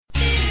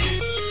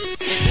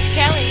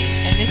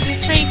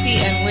Foxy,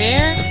 and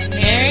we're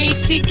Married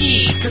to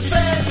Geeks. 'Cause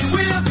baby,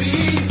 we'll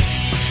be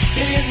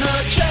in the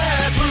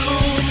chat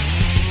room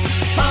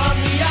on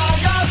the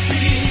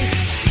Argosy.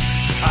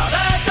 Out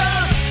at the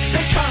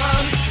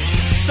Bacon,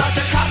 start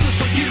the classes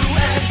for you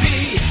and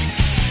me.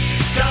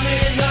 Down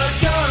in the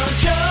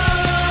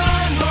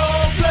dungeon,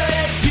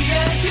 roleplay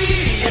D&D,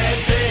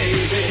 and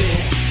baby,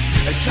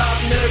 talk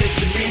nerdy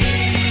to me,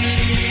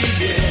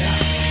 yeah.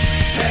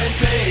 And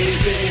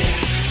baby,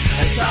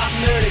 talk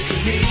nerdy to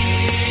me,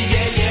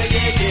 yeah.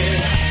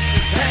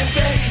 And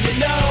baby, you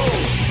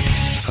know,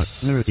 talk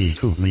nerdy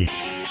to me.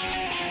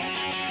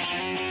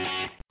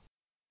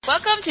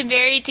 Welcome to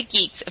Married to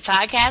Geeks, a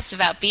podcast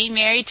about being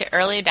married to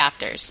early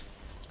adopters.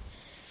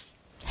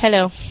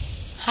 Hello.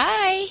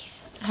 Hi.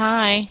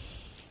 Hi.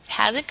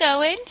 How's it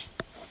going?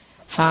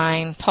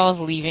 Fine. Paul's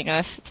leaving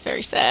us. It's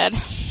very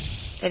sad.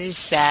 That is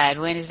sad.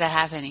 When is that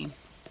happening?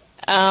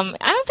 I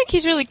don't think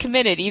he's really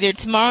committed. Either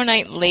tomorrow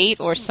night late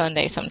or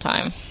Sunday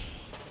sometime.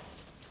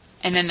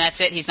 And then that's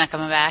it? He's not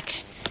coming back?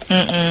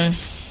 Mm-mm.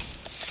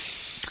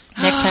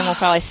 Next time we'll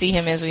probably see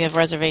him is we have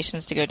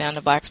reservations to go down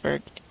to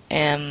Blacksburg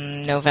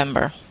in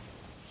November.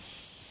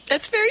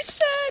 That's very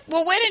sad.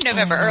 Well, when in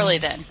November? Early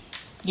then?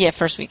 Yeah,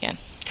 first weekend.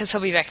 Because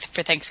he'll be back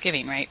for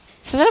Thanksgiving, right?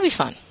 So that'll be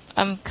fun.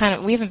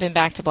 We haven't been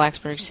back to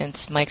Blacksburg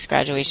since Mike's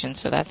graduation,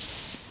 so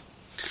that's...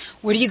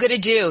 What are you going to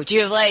do? Do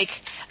you have,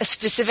 like, a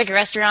specific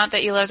restaurant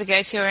that you love to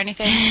go to or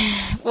anything?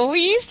 Well,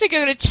 we used to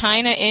go to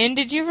China Inn.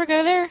 Did you ever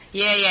go there?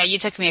 Yeah, you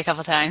took me a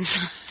couple times.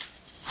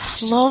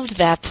 Loved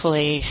that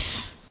place.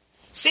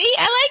 See,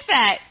 I like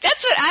that.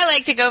 That's what I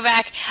like to go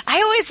back.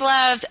 I always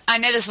loved, I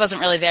know this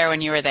wasn't really there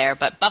when you were there,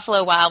 but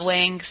Buffalo Wild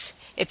Wings,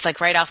 it's like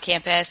right off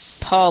campus.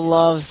 Paul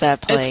loves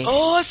that place. It's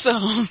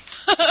awesome.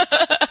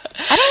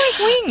 I don't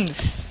like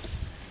wings.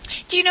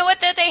 Do you know what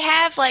that they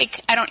have?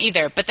 Like, I don't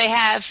either, but they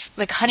have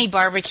like honey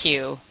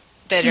barbecue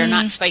that are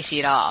not spicy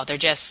at all. They're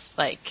just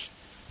like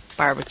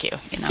barbecue,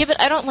 you know? Yeah,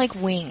 but I don't like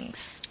wings.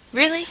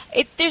 Really?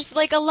 There's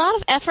like a lot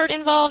of effort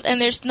involved,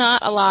 and there's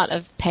not a lot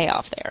of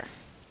payoff there.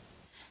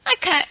 I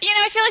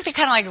feel like they're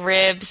kind of like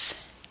ribs.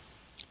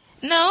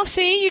 No,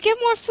 see, you get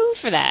more food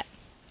for that.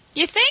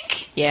 You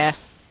think? Yeah.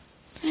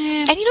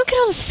 And you don't get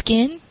all the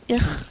skin.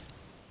 Ugh.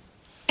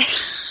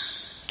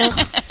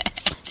 Ugh.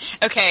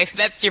 Okay,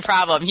 that's your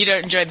problem. You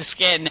don't enjoy the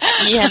skin.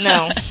 Yeah,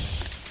 no.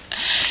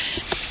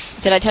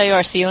 Did I tell you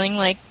our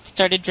ceiling,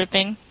 started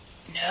dripping?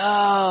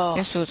 No.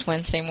 This was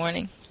Wednesday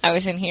morning. I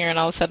was in here, and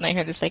all of a sudden I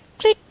heard this, click,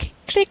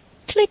 click,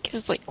 click. It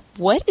was like,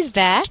 what is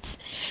that?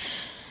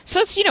 So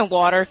it's,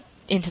 water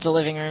into the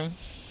living room.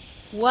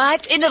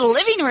 What? Into the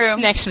living room?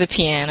 Next to the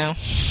piano.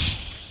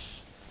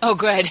 Oh,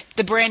 good.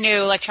 The brand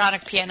new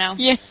electronic piano?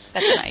 Yeah.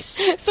 That's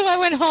nice. So I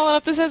went hauling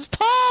up the steps.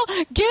 Paul,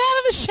 get out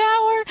of the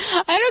shower.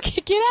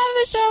 Get out of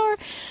the shower.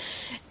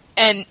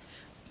 And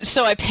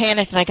so I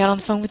panicked, and I got on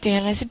the phone with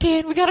Dan, and I said,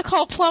 Dan, we got to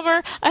call a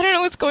plumber. I don't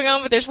know what's going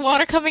on, but there's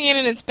water coming in,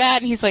 and it's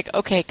bad. And he's like,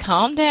 okay,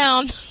 calm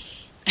down.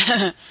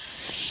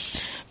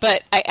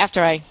 But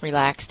after I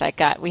relaxed,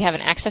 we have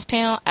an access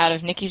panel out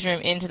of Nikki's room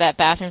into that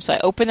bathroom, so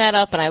I opened that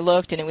up and I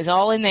looked, and it was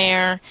all in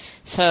there.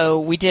 So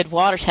we did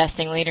water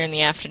testing later in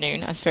the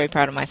afternoon. I was very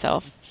proud of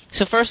myself.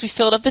 So first we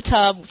filled up the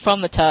tub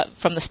from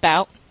the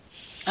spout.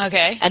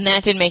 Okay. And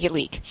that didn't make it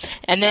leak.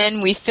 And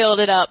then we filled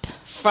it up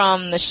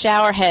from the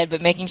shower head,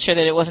 but making sure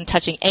that it wasn't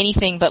touching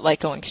anything but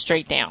going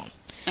straight down.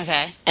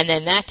 Okay. And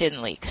then that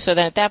didn't leak. So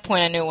then at that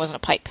point I knew it wasn't a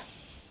pipe.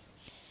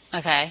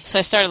 Okay. So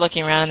I started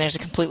looking around, and there's a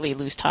completely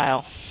loose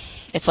tile.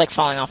 It's like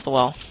falling off the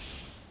wall.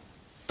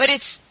 But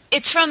it's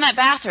from that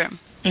bathroom.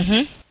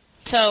 Mm-hmm.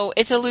 So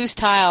it's a loose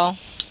tile.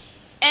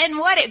 And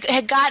what? It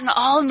had gotten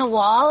all in the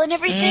wall and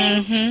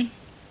everything? Mm-hmm.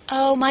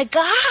 Oh, my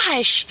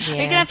gosh. Yeah. Are you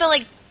going to have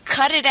to,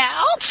 cut it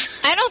out?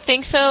 I don't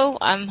think so.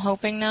 I'm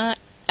hoping not.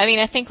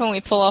 I think when we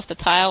pull off the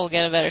tile, we'll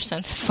get a better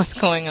sense of what's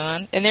going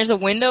on. And there's a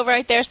window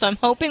right there, so I'm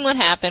hoping what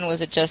happened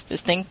was it just this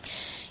thing...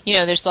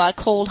 there's a lot of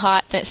cold,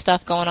 hot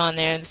stuff going on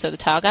there, so the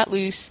tile got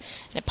loose,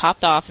 and it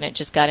popped off, and it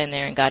just got in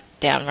there and got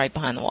down right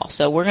behind the wall.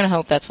 So we're going to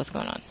hope that's what's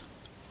going on.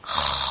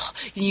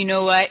 You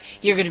know what?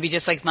 You're going to be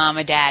just like Mom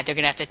and Dad. They're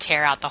going to have to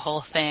tear out the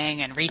whole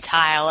thing and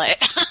retile it.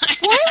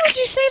 Why would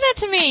you say that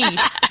to me?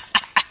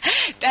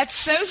 That's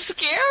so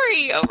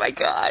scary. Oh, my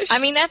gosh.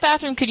 That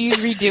bathroom could use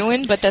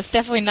redoing, but that's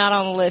definitely not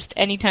on the list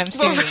anytime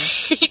soon.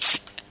 Right.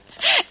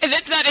 And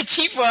that's not a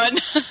cheap one.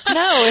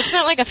 No, it's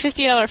not like a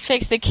 $50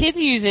 fix. The kids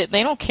use it.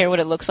 They don't care what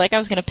it looks like. I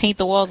was going to paint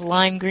the walls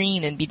lime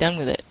green and be done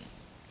with it.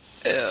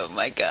 Oh,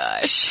 my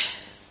gosh.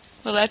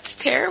 Well, that's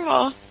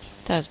terrible.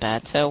 That was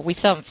bad. So we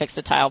still haven't fixed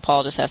the tile.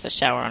 Paul just has to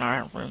shower in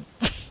our room.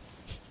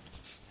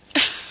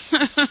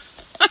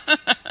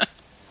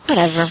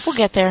 Whatever. We'll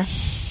get there.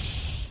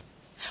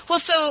 Well,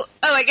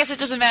 I guess it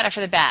doesn't matter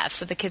for the baths,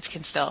 so the kids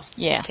can still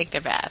take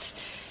their baths.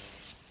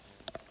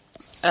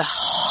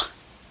 Ugh.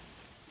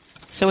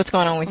 So what's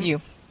going on with you?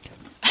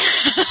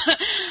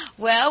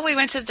 Well, we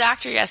went to the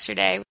doctor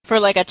yesterday. For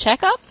a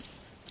checkup?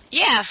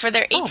 Yeah, for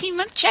their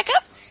 18-month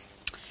checkup.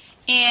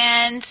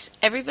 And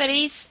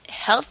everybody's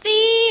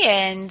healthy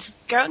and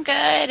growing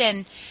good.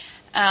 And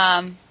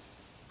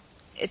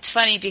it's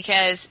funny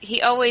because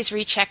he always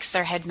rechecks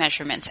their head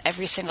measurements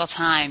every single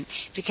time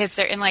because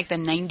they're in like the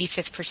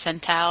 95th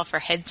percentile for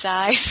head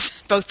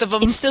size, both of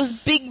them. It's those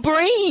big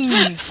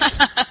brains.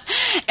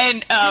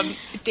 And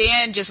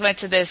Dan just went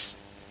to this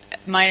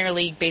minor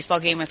league baseball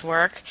game with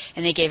work,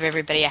 and they gave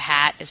everybody a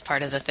hat as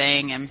part of the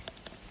thing, and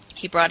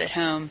he brought it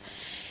home.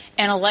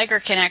 And a Liger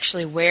can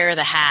actually wear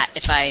the hat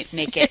if I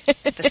make it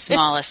the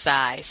smallest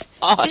size.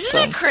 Awesome. Isn't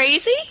that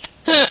crazy?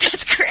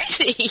 That's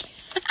crazy.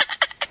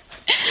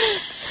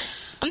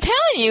 I'm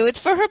telling you, it's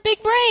for her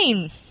big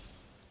brain.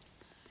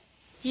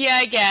 Yeah,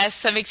 I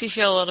guess. That makes me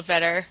feel a little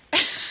better.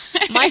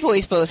 My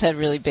boys both had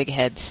really big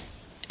heads.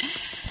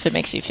 If it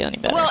makes you feel any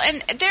better. Well,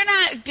 and they're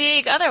not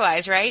big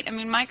otherwise, right? I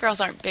mean, my girls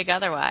aren't big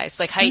otherwise,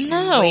 like height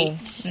and weight.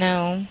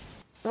 No.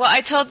 Well,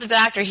 I told the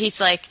doctor, he's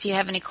like, do you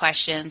have any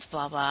questions,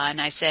 blah, blah. And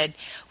I said,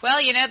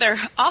 well, they're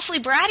awfully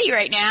bratty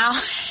right now.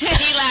 And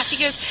he laughed.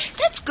 He goes,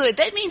 that's good.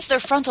 That means their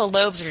frontal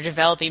lobes are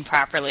developing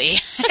properly.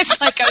 It's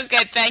like, oh,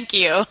 good, thank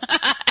you.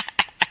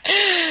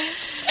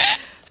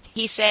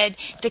 He said,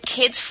 the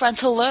kids'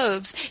 frontal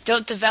lobes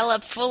don't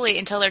develop fully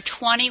until they're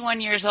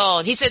 21 years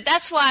old. He said,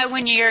 that's why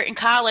when you're in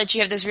college,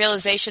 you have this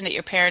realization that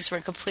your parents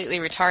were completely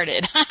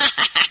retarded.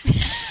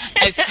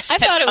 I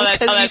thought it was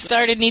because you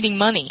started needing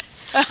money.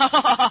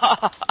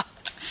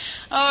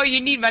 Oh, you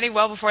need money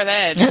well before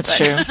then. That's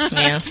true,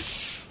 yeah.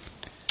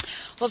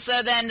 Well,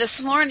 so then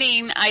this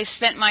morning I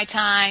spent my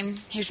time,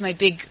 here's my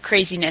big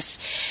craziness.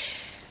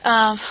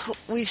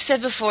 We've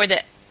said before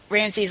that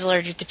Ramsey's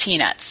allergic to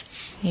peanuts.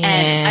 Yeah.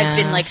 And I've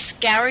been like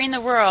scouring the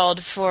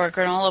world for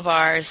granola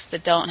bars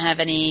that don't have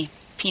any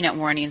peanut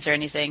warnings or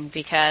anything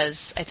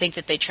because I think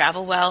that they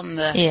travel well in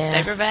the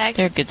diaper bag.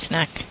 They're a good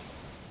snack.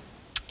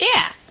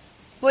 Yeah.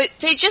 Well,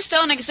 they just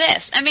don't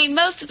exist. I mean,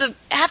 half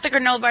the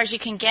granola bars you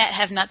can get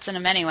have nuts in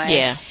them anyway.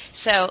 Yeah.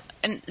 So,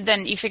 and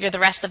then you figure the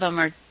rest of them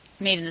are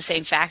made in the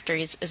same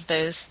factories as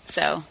those.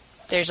 So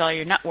there's all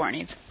your nut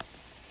warnings.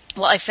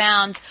 Well, I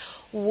found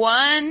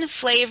one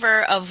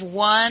flavor of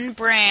one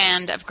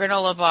brand of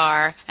granola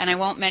bar, and I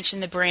won't mention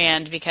the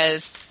brand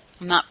because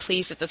I'm not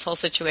pleased with this whole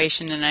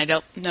situation, and I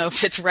don't know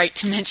if it's right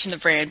to mention the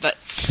brand, but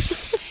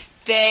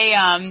they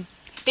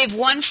have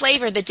one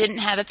flavor that didn't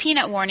have a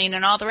peanut warning,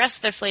 and all the rest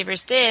of their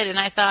flavors did, and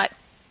I thought,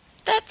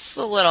 that's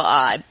a little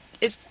odd.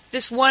 Is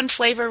this one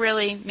flavor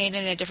really made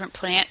in a different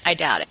plant? I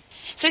doubt it.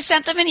 So I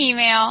sent them an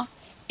email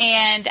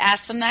and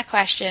asked them that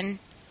question,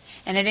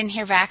 and I didn't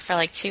hear back for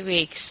like 2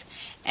 weeks.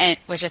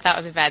 Which I thought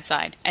was a bad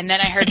sign. And then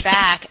I heard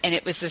back, and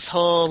it was this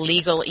whole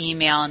legal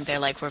email, and they're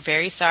like, we're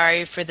very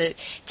sorry for the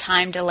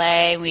time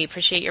delay. We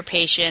appreciate your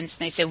patience.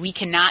 And they said, we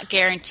cannot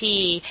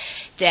guarantee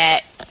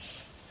that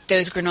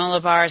those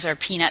granola bars are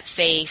peanut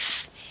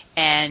safe,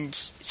 and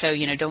so,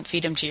 don't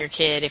feed them to your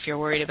kid if you're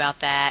worried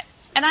about that.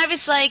 And I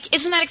was like,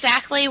 isn't that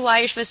exactly why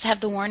you're supposed to have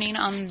the warning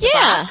on the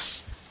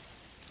box?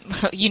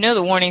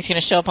 The warning's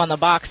going to show up on the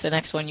box the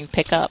next one you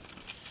pick up.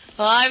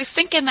 Well, I was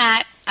thinking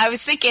that. I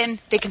was thinking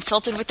they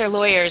consulted with their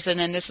lawyers, and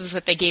then this was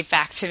what they gave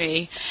back to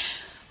me,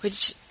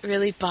 which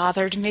really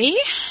bothered me.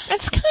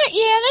 That's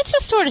that's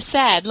just sort of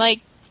sad.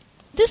 Like,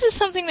 this is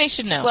something they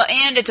should know. Well,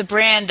 and it's a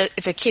brand,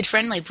 it's a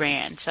kid-friendly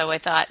brand, so I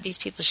thought these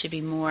people should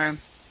be more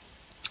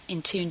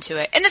in tune to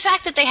it. And the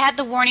fact that they had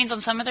the warnings on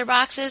some of their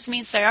boxes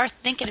means they are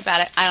thinking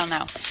about it. I don't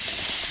know.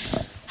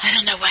 I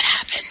don't know what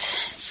happened.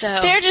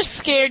 So they're just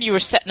scared you were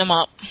setting them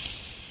up.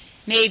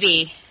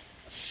 Maybe.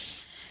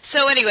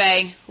 So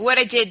anyway, what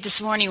I did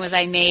this morning was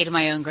I made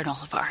my own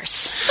granola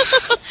bars.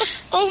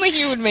 Only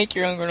you would make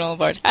your own granola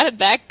bars. How did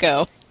that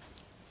go?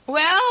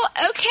 Well,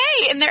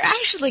 okay, and they're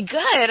actually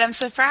good. I'm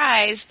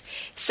surprised.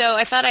 So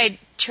I thought I'd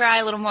try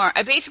a little more.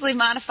 I basically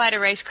modified a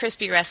Rice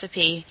Krispie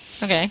recipe.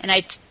 Okay. And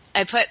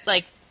I put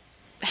like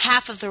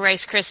half of the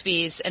Rice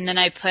Krispies, and then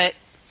I put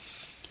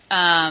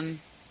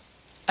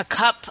a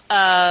cup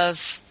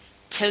of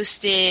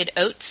toasted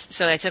oats.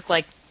 So I took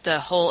like the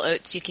whole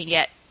oats you can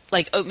get,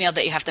 like oatmeal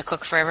that you have to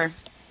cook forever.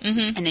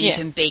 Mm-hmm. And then you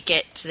can bake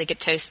it so they get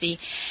toasty.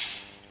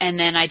 And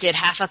then I did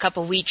half a cup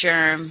of wheat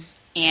germ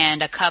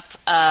and a cup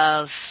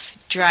of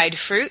dried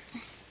fruit.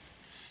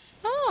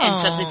 Oh. And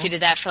substituted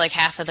that for like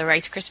half of the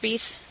Rice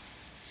Krispies.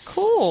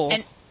 Cool.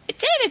 And it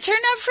did. It turned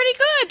out pretty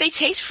good. They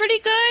taste pretty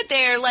good.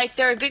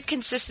 They're a good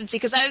consistency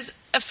because I was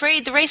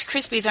afraid the Rice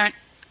Krispies aren't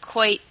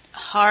quite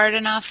hard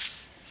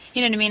enough.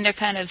 You know what I mean? They're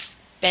kind of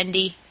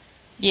bendy.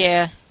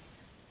 Yeah.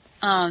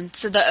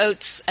 So the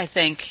oats, I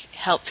think,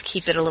 helped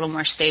keep it a little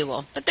more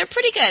stable. But they're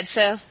pretty good,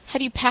 so... How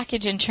do you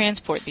package and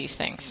transport these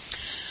things?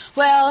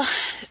 Well,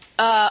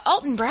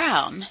 Alton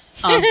Brown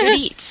on Good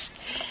Eats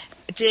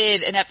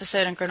did an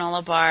episode on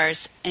granola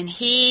bars, and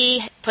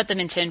he put them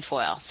in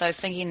tinfoil. So I was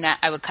thinking that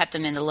I would cut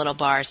them into little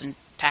bars and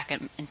pack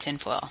them in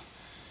tinfoil.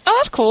 Oh,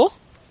 that's cool.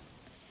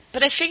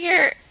 But I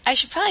figure I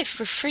should probably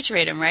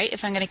refrigerate them, right?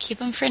 If I'm going to keep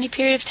them for any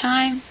period of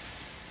time.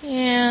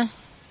 Yeah.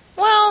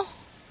 Well...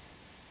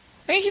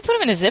 I mean, if you put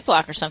them in a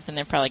Ziploc or something,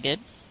 they're probably good.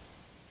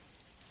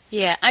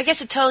 Yeah, I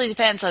guess it totally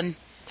depends on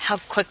how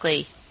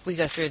quickly we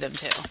go through them,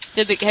 too.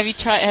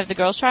 Have the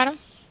girls tried them?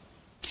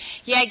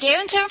 Yeah, I gave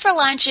him to him for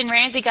lunch, and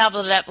Ramsey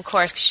gobbled it up, of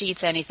course, because she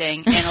eats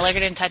anything. And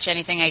Allegra didn't touch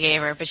anything I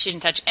gave her, but she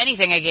didn't touch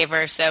anything I gave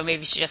her, so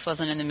maybe she just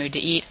wasn't in the mood to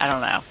eat. I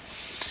don't know.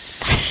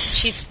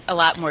 She's a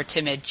lot more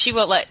timid. She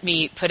won't let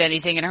me put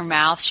anything in her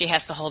mouth. She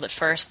has to hold it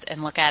first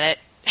and look at it.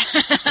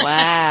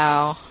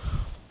 Wow.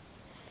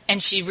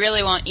 And she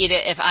really won't eat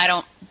it if I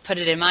don't put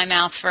it in my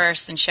mouth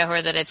first and show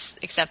her that it's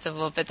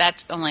acceptable, but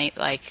that's only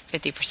like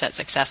 50%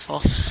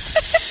 successful.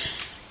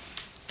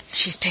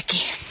 She's picky.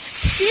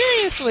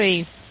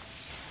 Seriously.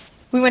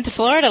 We went to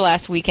Florida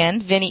last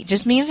weekend. Vinny,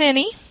 just me and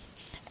Vinny.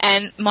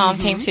 And Mom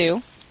came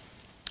too.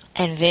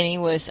 And Vinny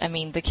was,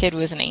 the kid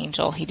was an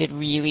angel. He did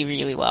really,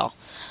 really well.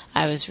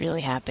 I was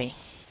really happy.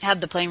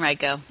 How'd the plane ride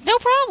go? No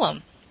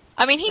problem.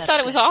 He That's thought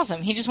it was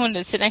awesome. He just wanted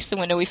to sit next to the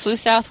window. We flew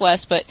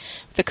Southwest, but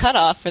the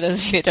cutoff, for those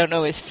of you that don't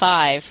know, is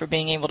 5 for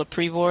being able to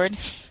pre-board.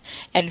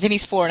 And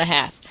Vinny's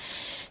 4.5.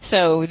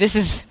 So this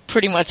is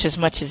pretty much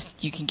as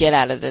you can get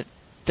out of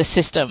the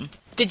system.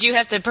 Did you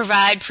have to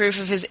provide proof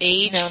of his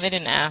age? No, they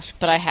didn't ask,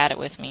 but I had it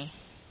with me.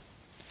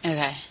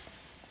 Okay.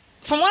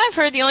 From what I've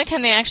heard, the only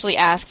time they actually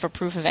ask for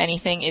proof of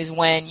anything is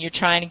when you're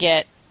trying to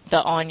get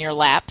the on your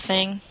lap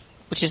thing,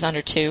 which is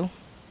under 2.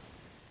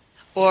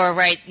 Or,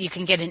 right, you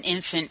can get an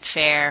infant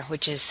fare,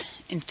 which is,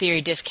 in theory,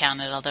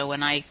 discounted, although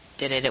when I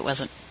did it, it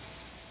wasn't.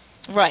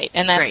 Right,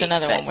 and that's great,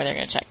 another one where they're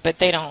going to check, but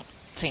they don't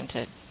seem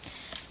to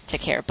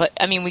care. But,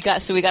 we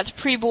got to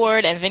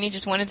pre-board, and Vinny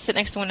just wanted to sit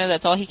next to the window.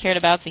 That's all he cared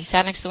about, so he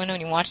sat next to the window,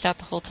 and he watched out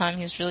the whole time.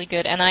 He was really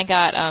good. And I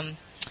got,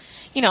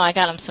 I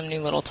got him some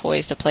new little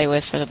toys to play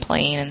with for the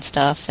plane and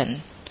stuff,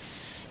 and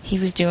he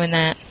was doing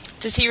that.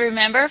 Does he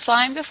remember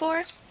flying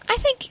before? I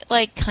think,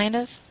 kind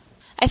of.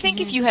 I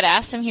think if you had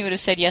asked him, he would have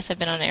said, yes, I've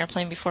been on an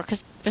airplane before,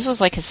 because this was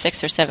like his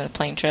 6th or 7th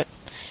plane trip.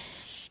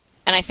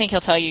 And I think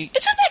he'll tell you... Isn't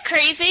that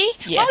crazy?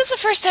 Yeah. When was the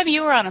first time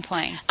you were on a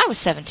plane? I was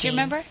 17. Do you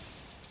remember?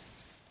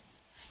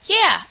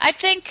 Yeah, I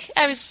think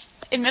I was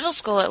in middle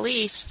school at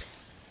least.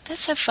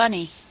 That's so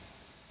funny.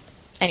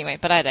 Anyway,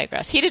 but I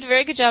digress. He did a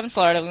very good job in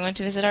Florida. We went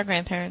to visit our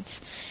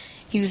grandparents.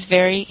 He was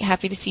very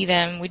happy to see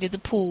them. We did the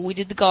pool. We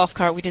did the golf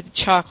cart. We did the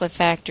chocolate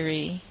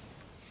factory,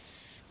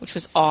 which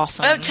was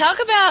awesome. Oh,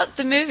 talk about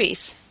the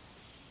movies.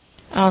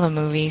 Oh, the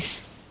movies.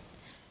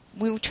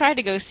 We tried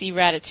to go see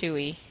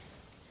Ratatouille,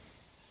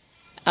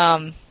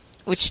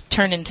 which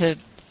turned into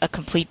a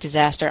complete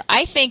disaster.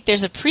 I think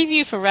there's a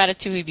preview for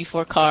Ratatouille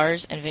before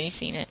Cars, and Vinny's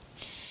seen it.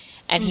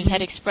 And he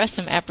had expressed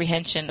some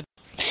apprehension.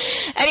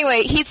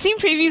 Anyway, he'd seen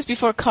previews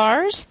before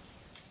Cars,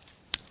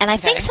 and I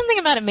think something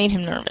about it made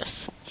him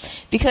nervous.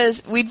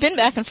 Because we'd been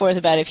back and forth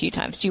about it a few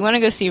times. Do you want to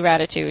go see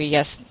Ratatouille?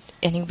 Yes.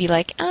 And he'd be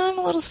like, I'm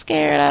a little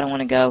scared, I don't want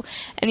to go.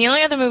 And the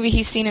only other movie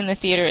he's seen in the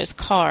theater is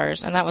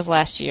Cars, and that was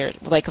last year,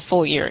 like a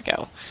full year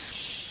ago.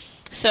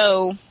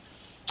 So,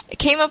 it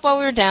came up while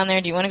we were down there,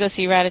 do you want to go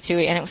see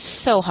Ratatouille? And it was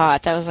so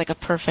hot, that was like a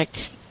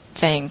perfect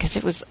thing, because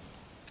it was,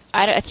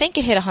 I think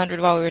it hit 100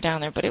 while we were down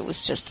there, but it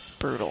was just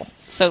brutal.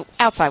 So,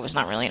 outside was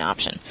not really an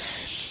option.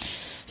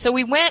 So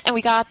we went and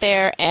we got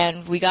there,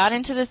 and we got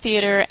into the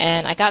theater,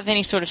 and I got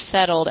Vinny sort of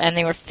settled, and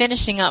they were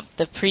finishing up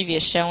the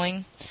previous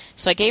showing.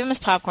 So I gave him his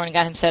popcorn and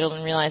got him settled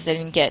and realized I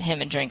didn't get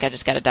him a drink. I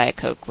just got a Diet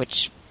Coke,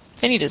 which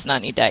Vinny does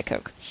not need Diet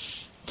Coke.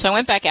 So I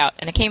went back out,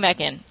 and I came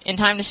back in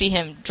time to see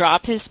him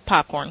drop his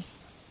popcorn.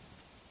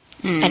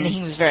 And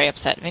he was very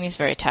upset. Vinny's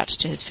very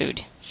attached to his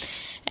food.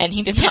 And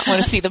he did not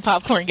want to see the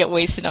popcorn get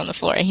wasted on the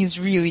floor. And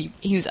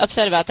he was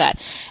upset about that.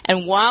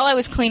 And while I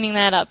was cleaning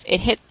that up,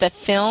 the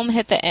film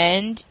hit the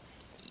end.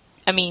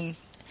 I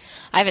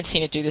haven't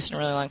seen it do this in a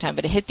really long time,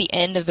 but it hit the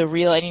end of the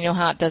reel, and you know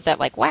how it does that,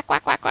 like, whack,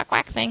 whack, whack, whack,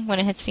 whack thing when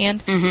it hits the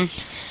end?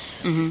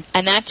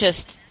 And that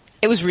just,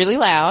 it was really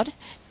loud,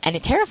 and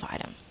it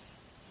terrified him.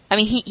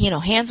 He,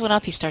 hands went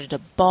up, he started to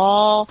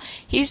bawl.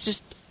 He's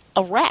just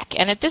a wreck.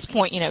 And at this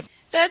point,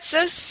 That's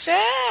so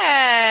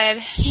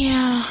sad.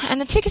 Yeah, and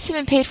the tickets have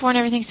been paid for and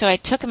everything, so I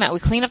took him out. We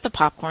cleaned up the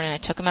popcorn, and I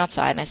took him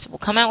outside, and I said, well,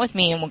 come out with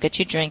me, and we'll get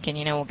you a drink, and,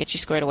 we'll get you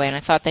squared away. And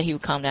I thought that he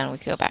would calm down and we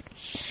could go back.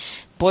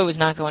 Boy was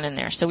not going in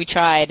there. So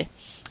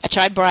I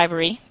tried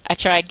bribery. I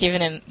tried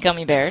giving him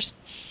gummy bears.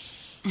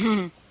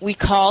 We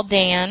called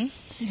Dan,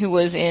 who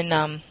was in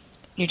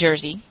New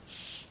Jersey,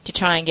 to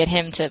try and get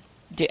him to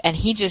do, and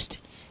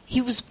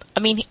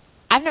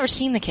I've never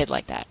seen the kid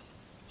like that.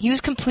 He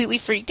was completely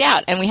freaked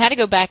out, and we had to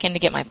go back in to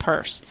get my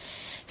purse.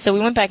 So we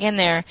went back in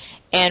there,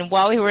 and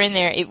while we were in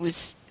there, it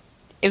was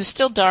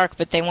still dark,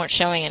 but they weren't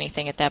showing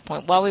anything at that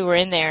point. While we were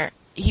in there,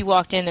 he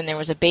walked in, and there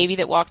was a baby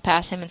that walked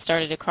past him and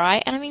started to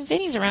cry. And,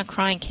 Vinny's around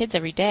crying kids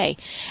every day.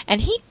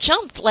 And he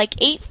jumped like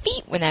 8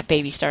 feet when that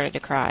baby started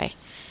to cry.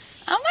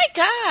 Oh, my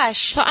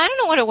gosh. So I don't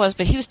know what it was,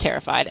 but he was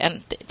terrified.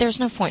 And there's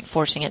no point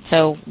forcing it,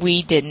 so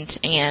we didn't.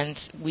 And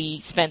we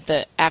spent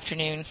the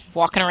afternoon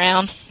walking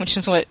around, which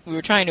is what we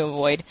were trying to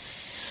avoid.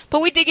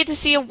 But we did get to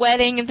see a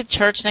wedding at the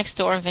church next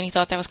door, and Vinny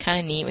thought that was kind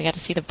of neat. We got to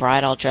see the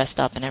bride all dressed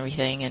up and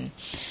everything, and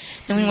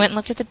then we went and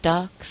looked at the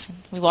ducks, and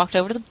we walked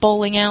over to the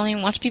bowling alley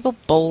and watched people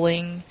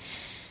bowling.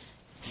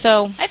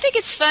 So I think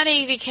it's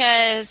funny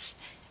because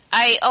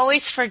I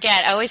always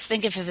forget. I always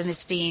think of him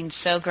as being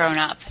so grown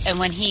up. And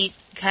when he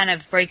kind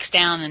of breaks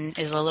down and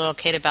is a little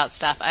kid about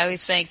stuff, I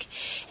always think,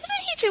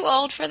 isn't he too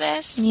old for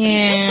this? Yeah. But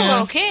he's just a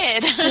little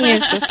kid. He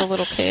is just a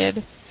little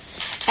kid.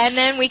 And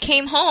then we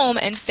came home,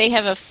 and they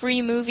have a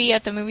free movie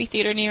at the movie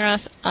theater near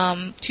us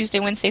Tuesday,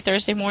 Wednesday,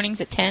 Thursday mornings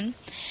at 10.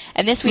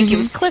 And this week it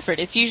was Clifford.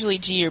 It's usually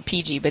G or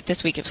PG, but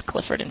this week it was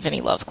Clifford, and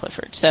Vinny loves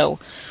Clifford. So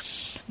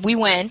we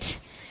went,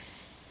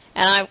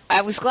 and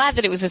I was glad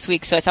that it was this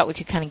week, so I thought we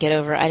could kind of get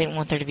over it. I didn't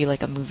want there to be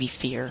like a movie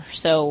fear.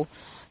 So,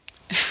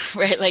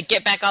 Right, like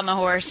get back on the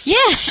horse.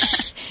 yeah.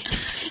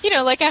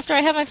 Like after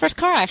I had my first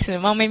car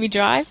accident, Mom made me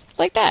drive,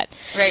 like that.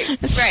 Right.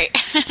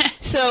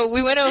 So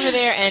we went over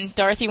there, and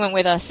Dorothy went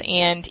with us,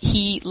 and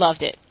he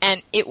loved it.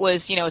 And it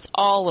was, it's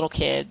all little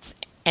kids,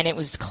 and it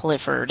was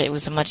Clifford. It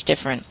was a much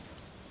different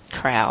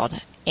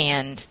crowd,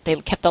 and they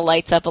kept the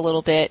lights up a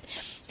little bit,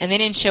 and they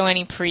didn't show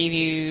any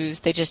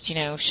previews. They just,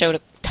 showed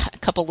a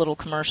couple little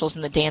commercials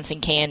and the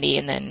dancing candy,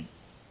 and then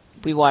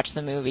we watched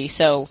the movie.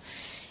 So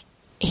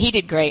he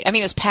did great. I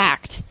mean, it was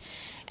packed.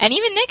 And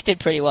even Nick did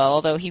pretty well,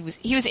 although he was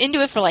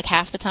into it for like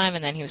half the time,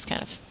 and then he was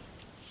kind of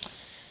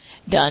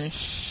done.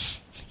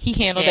 He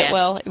handled it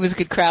well. It was a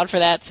good crowd for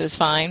that, so it was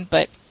fine.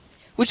 But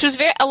which was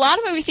a lot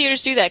of movie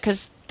theaters do that,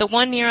 because the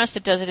one near us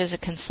that does it is a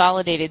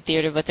consolidated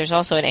theater, but there's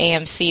also an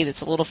AMC that's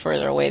a little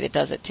further away that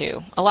does it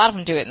too. A lot of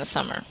them do it in the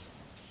summer.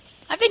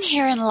 I've been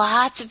hearing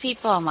lots of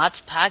people on lots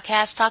of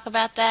podcasts talk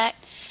about that,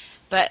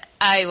 but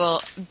I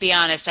will be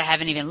honest, I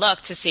haven't even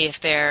looked to see if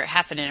they're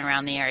happening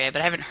around the area, but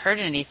I haven't heard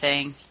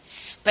anything.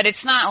 But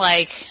it's not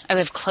like I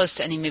live close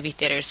to any movie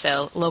theaters,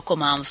 so local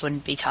moms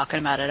wouldn't be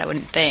talking about it, I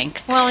wouldn't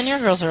think. Well, and your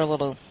girls are a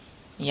little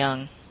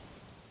young.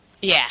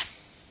 Yeah.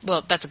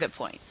 Well, that's a good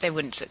point. They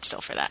wouldn't sit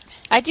still for that.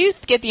 I do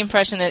get the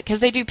impression that, because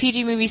they do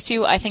PG movies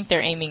too, I think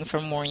they're aiming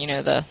for more,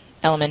 the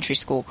elementary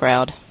school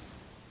crowd.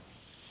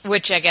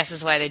 Which I guess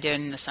is why they do it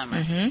in the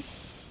summer.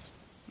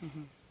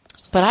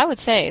 But I would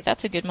say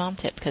that's a good mom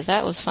tip, because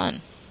that was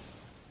fun.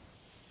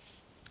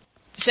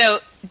 So,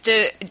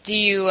 do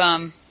you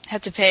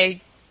have to pay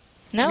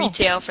No.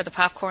 retail for the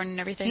popcorn and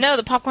everything? No,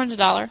 the popcorn's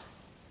 $1.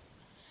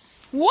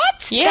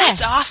 What? Yeah.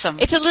 That's awesome.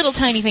 It's a little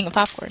tiny thing of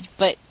popcorn,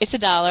 but it's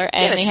 $1,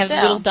 and Yeah, they have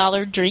still. little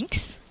dollar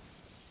drinks.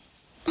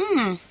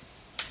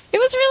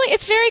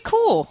 It's very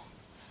cool.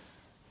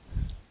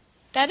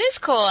 That is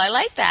cool. I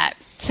like that.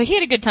 So he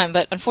had a good time,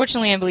 but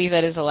unfortunately I believe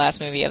that is the last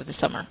movie of the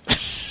summer.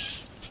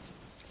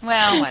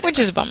 Well, whatever. Which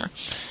is a bummer.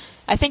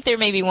 I think there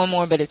may be one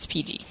more, but it's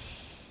PG.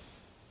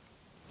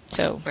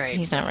 So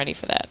he's not ready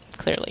for that,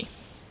 clearly.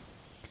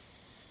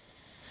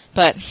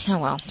 But, oh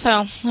well.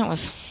 So, that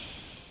was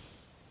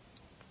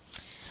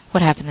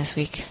what happened this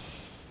week.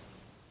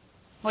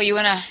 Well, you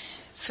want to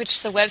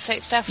switch the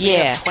website stuff? Yeah. We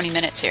have 20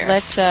 minutes here.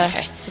 Let's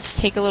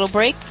take a little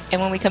break,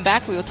 and when we come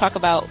back, we will talk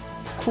about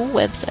cool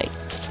websites.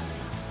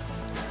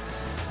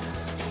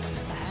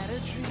 I had a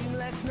dream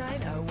last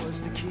night. I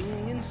was the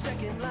king in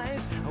Second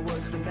Life. I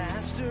was the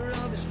master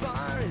of as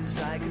far as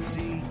I could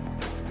see.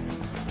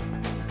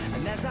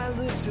 And as I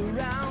looked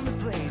around the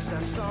place,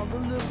 I saw the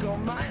look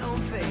on my own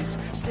face,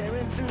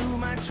 staring through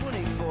my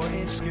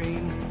 24-inch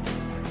screen.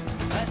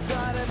 I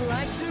thought I'd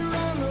like to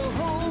run the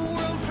whole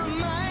world from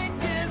my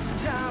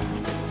desktop,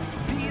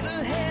 be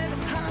the head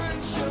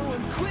honcho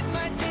and quit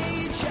my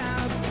day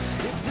job.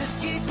 If this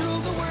geek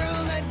ruled the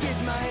world, I'd get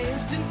my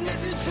instant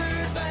message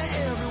heard by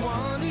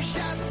everyone who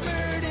shot the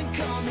bird and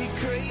called me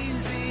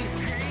crazy.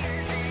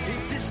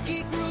 If this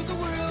geek ruled the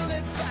world,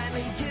 I'd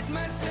finally get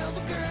myself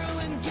a girl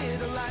and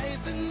get a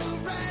life and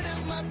move right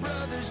out my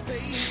brother's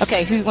base.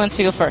 Okay, who wants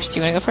to go first? Do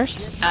you want to go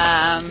first?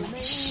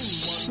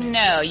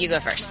 No, you go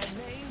first.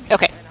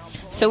 Okay.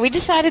 So we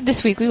decided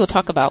this week we will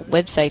talk about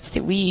websites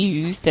that we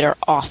use that are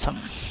awesome.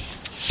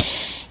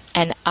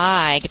 And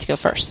I get to go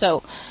first.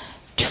 So,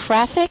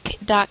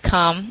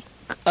 Traffic.com.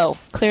 Oh,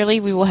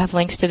 clearly we will have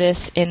links to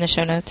this in the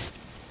show notes.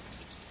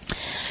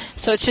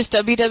 So it's just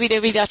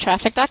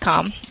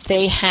www.traffic.com.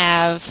 They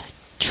have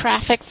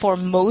traffic for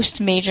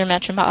most major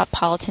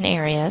metropolitan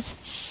areas.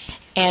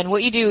 And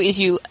what you do is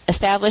you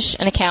establish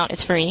an account.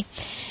 It's free.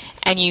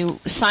 And you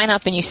sign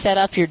up and you set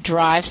up your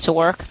drives to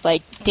work.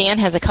 Like, Dan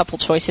has a couple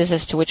choices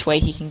as to which way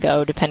he can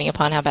go depending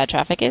upon how bad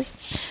traffic is.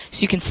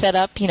 So you can set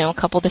up, a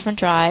couple different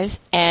drives.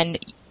 And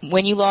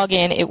when you log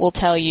in, it will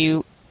tell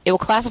you, it will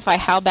classify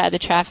how bad the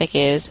traffic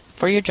is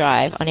for your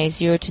drive on a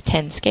 0 to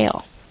 10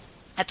 scale.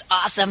 That's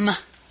awesome.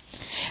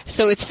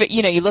 So it's,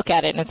 you look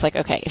at it and it's like,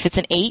 okay, if it's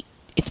an 8,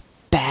 it's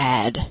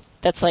bad.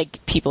 That's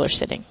like people are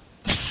sitting.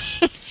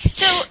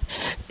 So,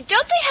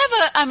 don't they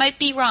have I might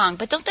be wrong,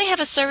 but don't they have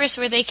a service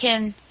where they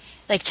can,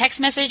 like, text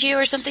message you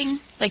or something?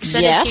 Like,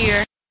 send it to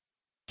your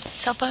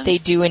cell phone? They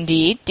do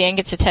indeed. Dan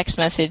gets a text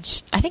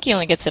message. I think he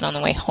only gets it on the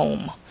way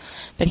home,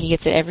 but he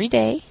gets it every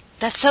day.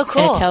 That's so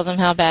cool. And it tells him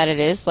how bad it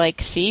is.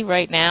 Like, see,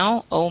 right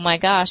now, oh my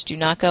gosh, do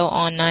not go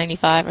on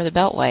 95 or the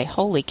Beltway.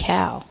 Holy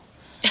cow.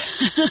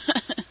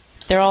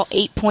 They're all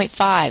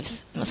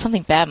 8.5s.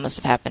 Something bad must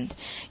have happened.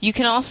 You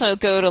can also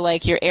go to,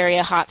 like, your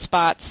area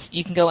hotspots.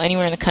 You can go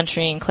anywhere in the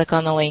country and click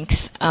on the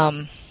links.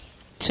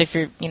 So if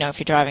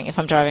if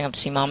I'm driving up to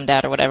see mom and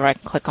dad or whatever, I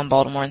can click on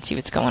Baltimore and see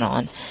what's going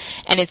on.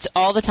 And it's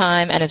all the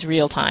time and it's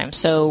real time.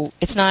 So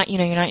it's not, you're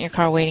not in your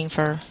car waiting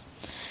for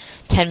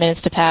 10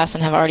 minutes to pass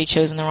and have already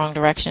chosen the wrong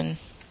direction.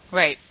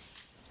 Right.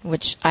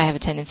 Which I have a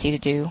tendency to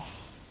do.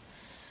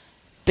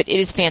 But it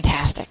is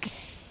fantastic.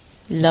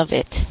 Love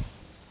it.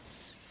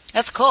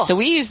 That's cool. So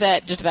we use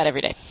that just about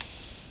every day.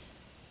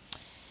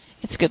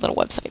 It's a good little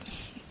website.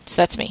 So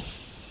that's me.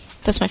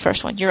 That's my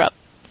first one. You're up.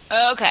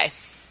 Okay.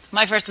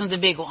 My first one's a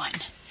big one.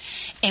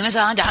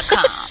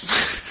 Amazon.com.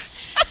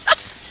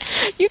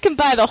 You can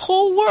buy the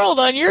whole world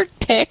on your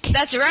pick.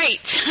 That's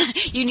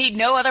right. You need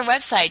no other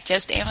website,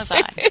 just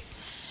Amazon.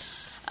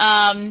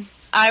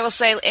 I will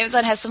say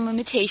Amazon has some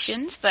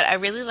limitations, but I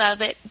really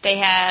love it.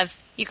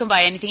 You can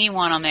buy anything you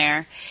want on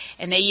there,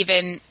 and they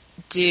even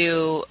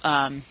do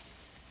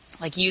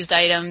like used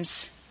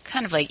items,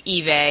 kind of like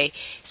eBay.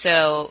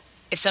 So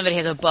if somebody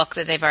has a book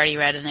that they've already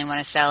read and they want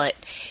to sell it,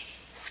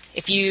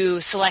 if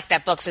you select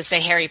that book, so say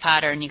Harry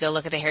Potter, and you go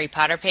look at the Harry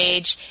Potter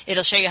page,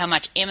 it'll show you how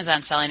much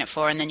Amazon's selling it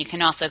for, and then you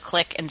can also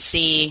click and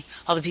see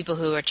all the people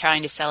who are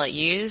trying to sell it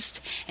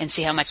used and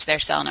see how much they're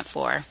selling it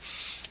for.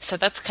 So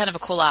that's kind of a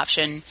cool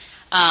option.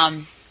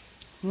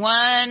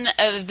 One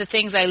of the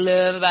things I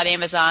love about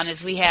Amazon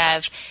is we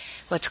have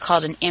what's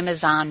called an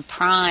Amazon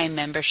Prime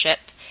membership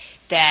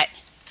that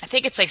I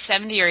think it's like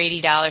 $70 or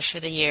 $80 for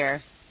the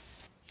year.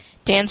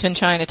 Dan's been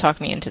trying to talk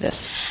me into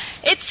this.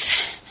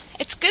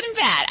 It's good and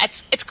bad.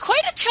 It's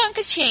quite a chunk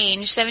of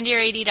change, $70 or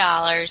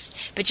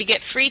 $80, but you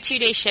get free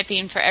 2-day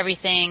shipping for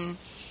everything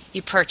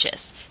you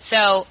purchase.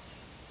 So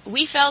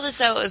we felt as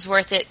though it was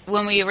worth it.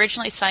 When we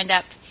originally signed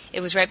up,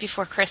 it was right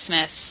before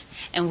Christmas,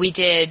 and we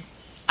did,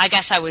 I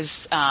guess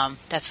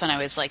that's when I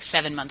was like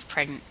 7 months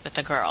pregnant with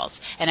the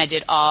girls, and I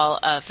did all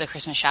of the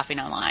Christmas shopping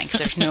online because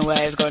there's no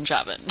way I was going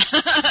shopping.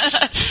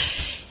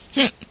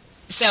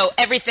 So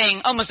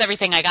almost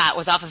everything I got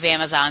was off of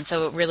Amazon,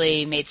 so it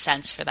really made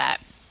sense for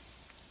that.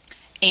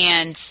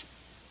 And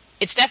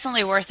it's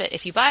definitely worth it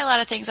if you buy a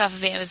lot of things off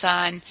of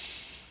Amazon.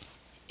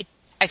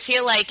 I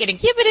feel like it...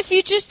 Yeah, but if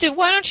you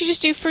why don't you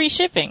just do free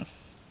shipping?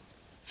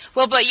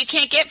 Well, but you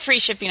can't get free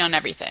shipping on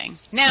everything.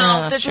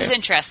 Now, this is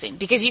interesting,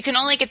 because you can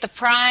only get the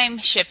Prime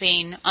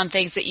shipping on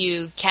things that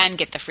you can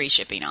get the free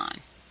shipping on.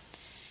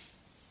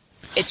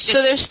 It's just...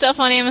 So there's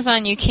stuff on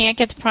Amazon you can't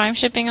get the Prime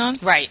shipping on?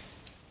 Right.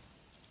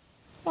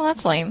 Well,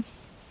 that's lame.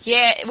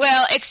 Yeah,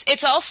 well,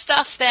 it's all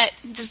stuff that,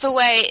 this is the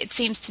way it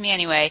seems to me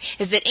anyway,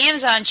 is that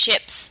Amazon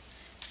ships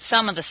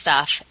some of the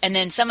stuff, and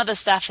then some of the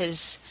stuff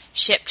is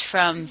shipped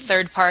from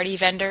third-party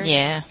vendors.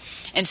 Yeah.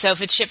 And so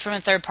if it's shipped from a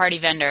third-party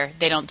vendor,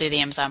 they don't do the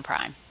Amazon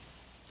Prime.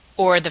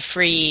 Or the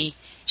free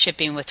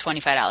shipping with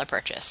 $25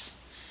 purchase.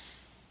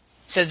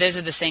 So those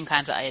are the same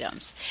kinds of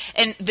items.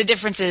 And the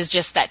difference is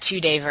just that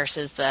 2-day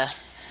versus the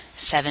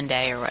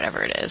 7-day or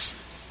whatever it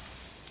is.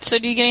 So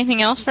do you get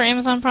anything else for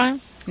Amazon Prime?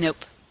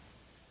 Nope.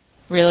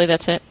 Really?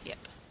 That's it? Yep.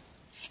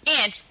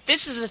 And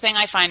this is the thing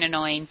I find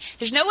annoying.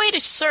 There's no way to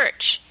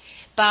search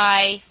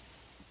by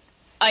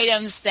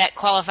items that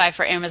qualify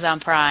for Amazon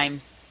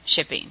Prime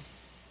shipping.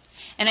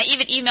 And I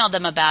even emailed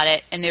them about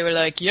it, and they were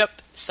like,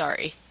 yep,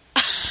 sorry.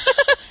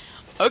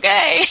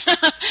 Okay. So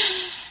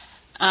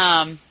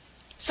I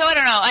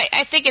don't know.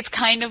 I think it's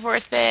kind of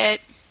worth it.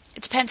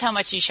 It depends how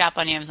much you shop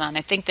on Amazon.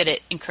 I think that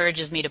it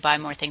encourages me to buy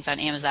more things on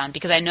Amazon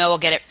because I know I'll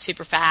get it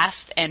super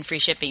fast and free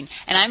shipping.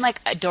 And I'm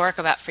like a dork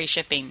about free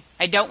shipping.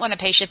 I don't want to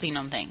pay shipping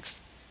on things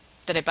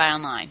that I buy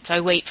online. So I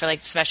wait for like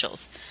the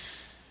specials.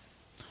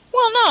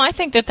 Well, no, I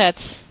think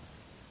that's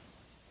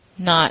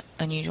not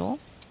unusual.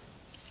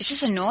 It's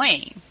just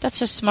annoying. That's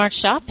just smart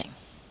shopping.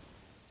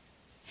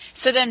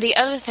 So then the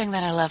other thing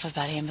that I love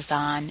about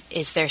Amazon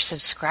is their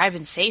subscribe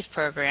and save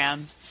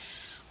program,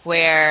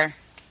 where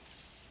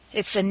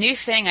it's a new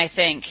thing, I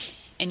think,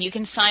 and you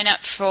can sign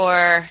up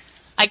for,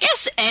 I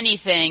guess,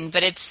 anything,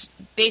 but it's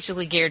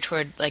basically geared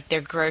toward like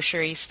their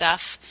grocery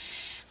stuff.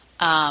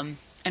 And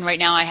right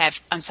now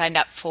I'm signed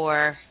up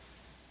for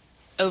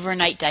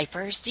overnight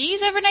diapers. Do you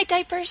use overnight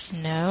diapers?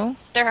 No.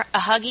 They're a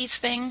Huggies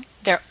thing.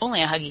 They're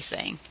only a Huggies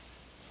thing.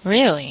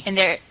 Really? And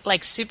they're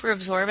like super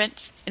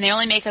absorbent, and they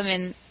only make them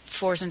in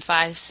 4s and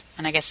 5s,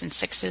 and I guess in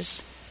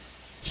 6s.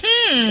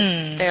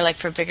 So they're like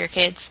for bigger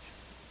kids.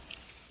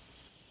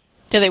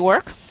 Do they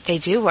work? They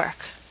do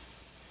work.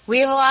 We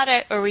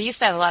used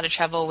to have a lot of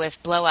trouble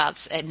with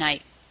blowouts at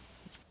night.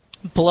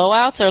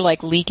 Blowouts or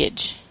like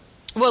leakage?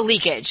 Well,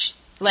 leakage.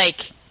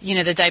 Like,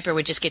 the diaper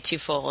would just get too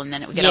full and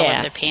then it would get all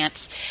over their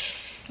pants.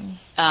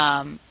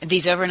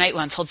 These overnight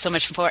ones hold so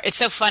much more. It's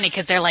so funny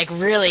because they're like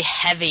really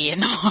heavy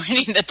in the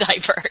morning, the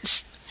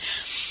diapers.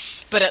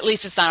 But at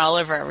least it's not all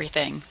over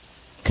everything.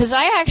 Because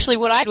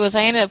what I did was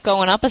I ended up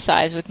going up a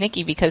size with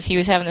Nicky because he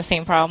was having the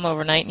same problem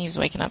overnight and he was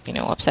waking up,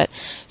 upset.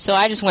 So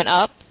I just went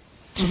up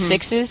to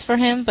 6s for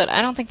him, but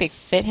I don't think they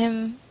fit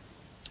him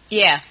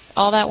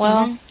all that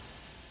well. Mm-hmm.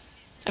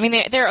 I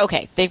mean, they're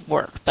okay. They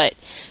work, but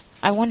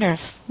I wonder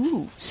if...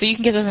 So you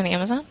can get those on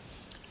Amazon?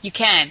 You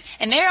can.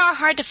 And they are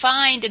hard to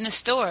find in the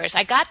stores.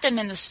 I got them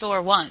in the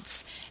store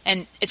once,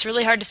 and it's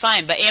really hard to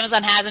find. But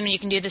Amazon has them, and you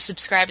can do the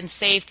subscribe and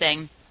save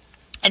thing.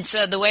 And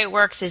so the way it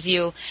works is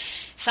you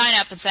sign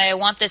up and say, I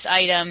want this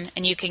item,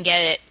 and you can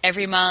get it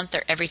every month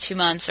or every 2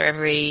 months or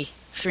every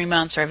 3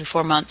 months or every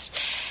 4 months.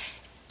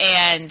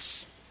 And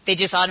they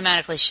just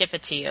automatically ship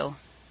it to you.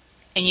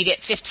 And you get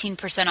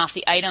 15% off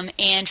the item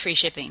and free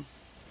shipping.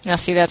 Now,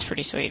 see, that's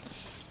pretty sweet.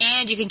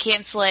 And you can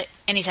cancel it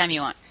anytime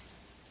you want.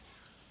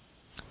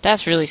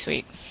 That's really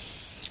sweet.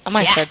 I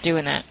might start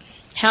doing that.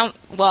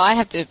 Well, I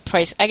have to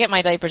price. I get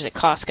my diapers at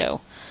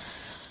Costco.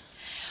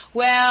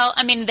 Well,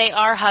 I mean, they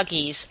are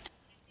Huggies.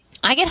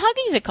 I get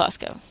Huggies at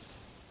Costco.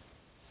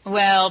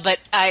 Well, but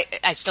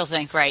I still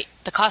think, right,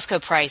 the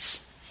Costco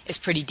price is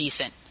pretty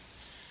decent.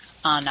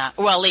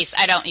 Well, at least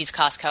I don't use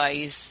Costco. I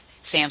use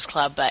Sam's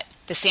Club, but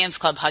the Sam's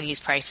Club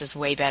Huggies price is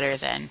way better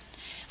than,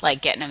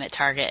 like, getting them at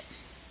Target.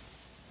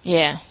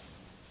 Yeah.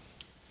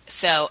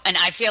 So, and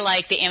I feel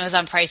like the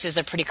Amazon prices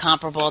are pretty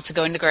comparable to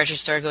going to the grocery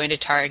store, going to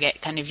Target,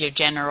 kind of your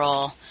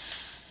general,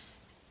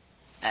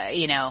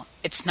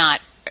 it's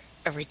not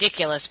a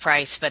ridiculous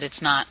price, but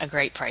it's not a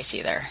great price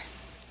either.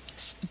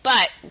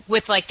 But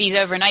with, like, these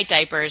overnight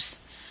diapers,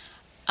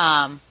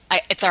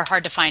 it's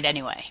hard to find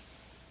anyway.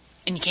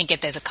 And you can't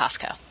get those at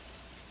Costco.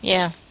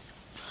 Yeah.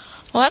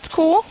 Well, that's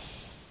cool.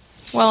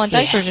 Well, and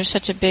diapers are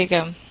such a big,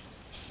 when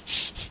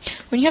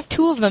you have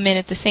two of them in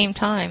at the same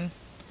time.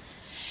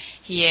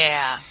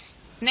 Yeah.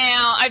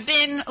 Now, I've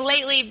been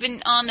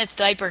on this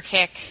diaper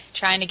kick,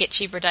 trying to get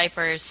cheaper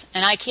diapers,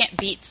 and I can't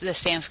beat the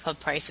Sam's Club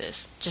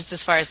prices, just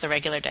as far as the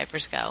regular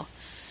diapers go.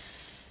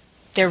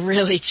 They're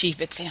really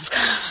cheap at Sam's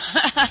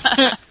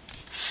Club.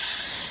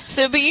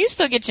 But you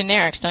still get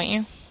generics, don't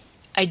you?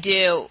 I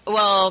do.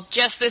 Well,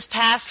 just this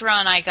past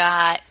run, I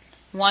got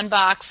 1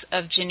 box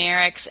of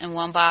generics and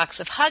 1 box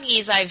of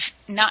Huggies. I've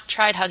not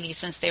tried Huggies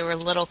since they were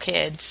little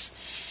kids,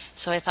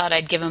 so I thought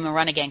I'd give them a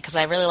run again, because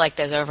I really like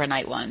those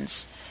overnight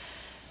ones.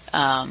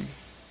 And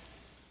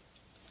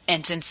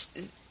since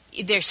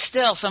they're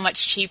still so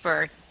much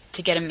cheaper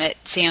to get them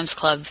at Sam's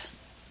Club,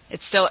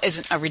 it still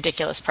isn't a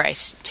ridiculous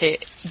price to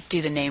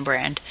do the name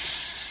brand.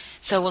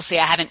 So we'll see.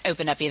 I haven't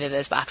opened up either of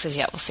those boxes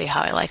yet. We'll see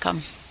how I like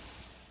them.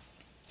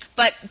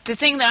 But the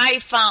thing that I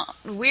found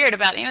weird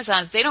about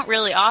Amazon is they don't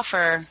really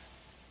offer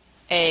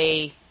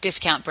a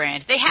discount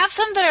brand. They have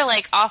some that are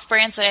like off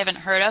brands that I haven't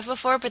heard of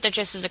before, but they're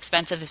just as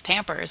expensive as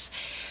Pampers.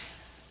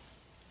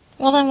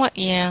 Well, then what?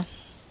 Yeah.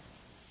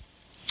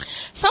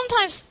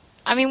 Sometimes,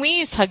 I mean, we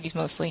use Huggies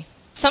mostly.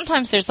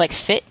 Sometimes there's, like,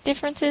 fit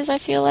differences, I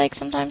feel like.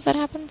 Sometimes that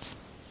happens.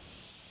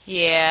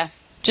 Yeah.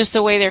 Just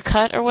the way they're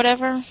cut or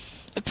whatever.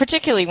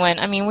 Particularly when,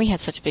 I mean, we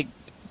had such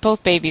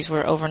both babies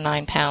were over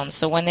 9 pounds,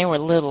 so when they were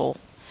little,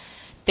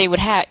 they would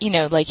have,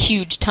 like,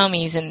 huge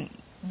tummies and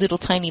little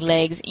tiny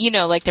legs.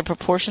 Like, their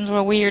proportions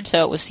were weird,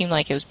 so it seemed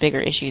like it was a bigger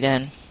issue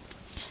then.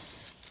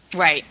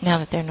 Right. Now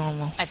that they're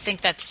normal. I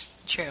think that's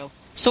true.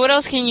 So what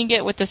else can you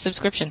get with the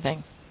subscription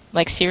thing?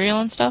 Like cereal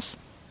and stuff?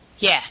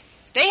 Yeah.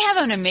 They have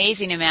an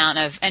amazing amount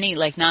of any,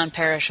 like,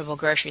 non-perishable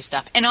grocery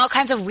stuff. And all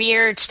kinds of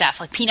weird stuff,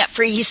 like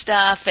peanut-free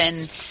stuff and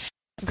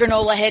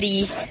granola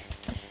heady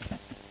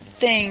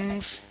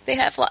things. They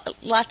have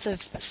lots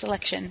of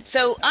selection.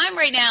 So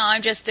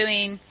I'm just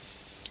doing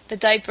the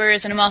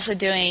diapers, and I'm also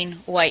doing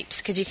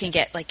wipes, because you can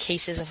get, like,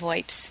 cases of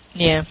wipes.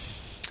 Yeah.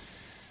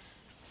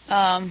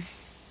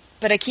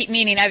 But I keep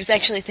meaning, I was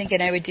actually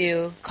thinking I would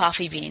do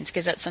coffee beans,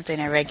 because that's something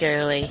I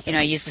regularly,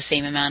 I use the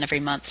same amount every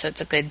month, so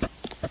it's a good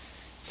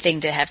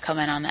thing to have come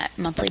in on that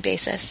monthly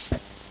basis.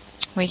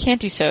 Well, you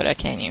can't do soda,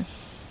 can you?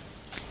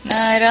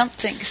 I don't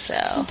think so.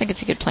 I don't think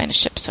it's a good plan to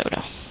ship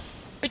soda.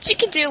 But you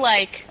could do,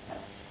 like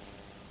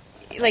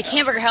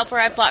Hamburger Helper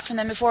I've bought from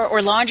them before,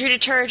 or laundry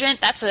detergent.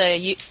 That's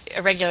a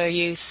regular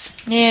use.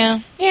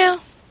 Yeah.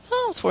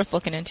 Oh, it's worth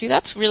looking into.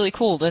 That's really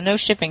cool. The no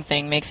shipping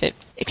thing makes it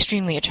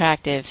extremely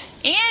attractive.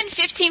 And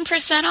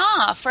 15%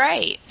 off,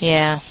 right?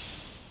 Yeah.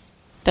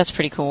 That's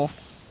pretty cool.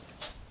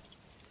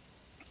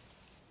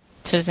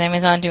 So does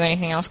Amazon do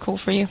anything else cool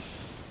for you?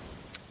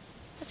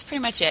 That's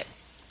pretty much it.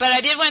 But I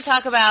did want to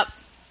talk about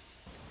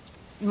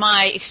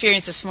my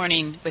experience this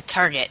morning with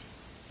Target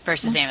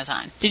versus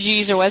Amazon. Did you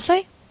use their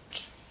website?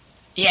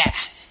 Yeah.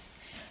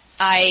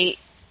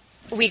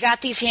 We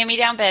got these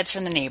hand-me-down beds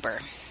from the neighbor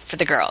for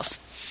the girls.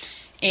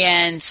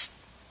 And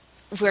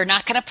we're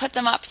not going to put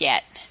them up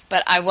yet,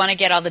 but I want to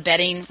get all the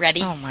bedding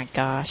ready. Oh, my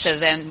gosh. So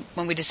then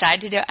when we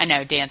decide to do it, I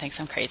know Dan thinks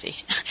I'm crazy.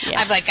 Yeah.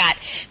 I've got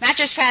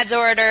mattress pads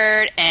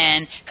ordered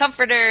and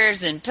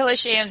comforters and pillow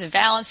shams and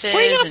balances.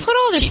 Where are you going to put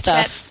all this sheet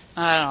stuff? Sets.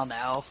 I don't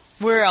know.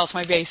 Where else?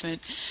 My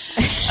basement.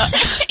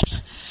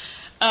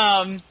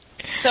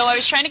 So I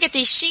was trying to get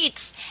these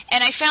sheets,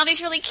 and I found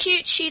these really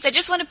cute sheets. I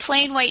just wanted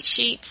plain white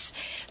sheets,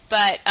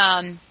 but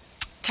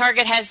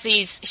Target has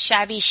these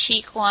shabby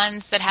chic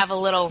ones that have a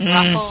little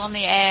ruffle on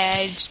the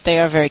edge. They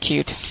are very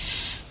cute.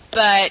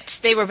 But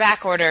they were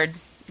back ordered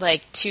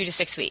like 2 to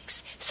 6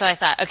 weeks. So I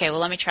thought, okay, well,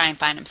 let me try and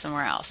find them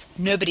somewhere else.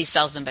 Nobody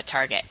sells them but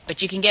Target.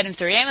 But you can get them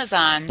through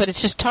Amazon. But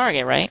it's just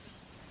Target, right?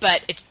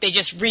 But they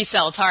just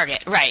resell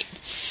Target. Right.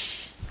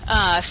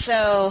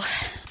 So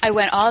I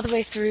went all the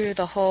way through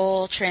the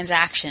whole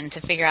transaction to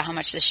figure out how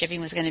much the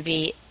shipping was going to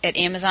be at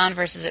Amazon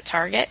versus at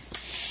Target.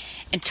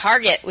 And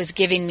Target was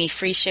giving me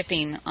free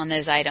shipping on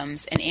those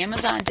items, and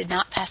Amazon did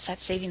not pass that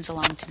savings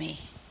along to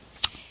me.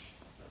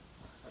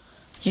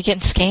 You're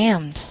getting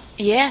scammed.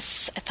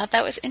 Yes, I thought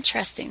that was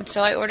interesting.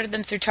 So I ordered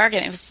them through Target.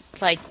 And it was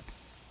like,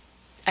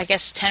 I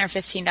guess, $10 or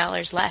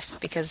 $15 less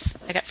because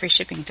I got free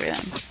shipping through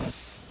them.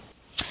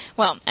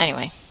 Well,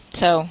 anyway,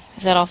 so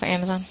is that all for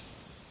Amazon?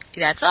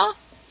 That's all?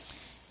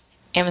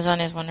 Amazon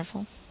is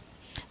wonderful.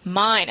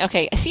 Mine,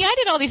 okay. See, I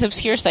did all these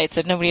obscure sites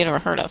that nobody had ever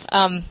heard of.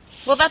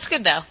 Well, that's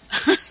good, though.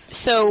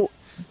 So,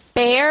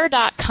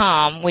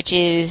 Behr.com, which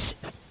is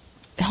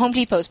Home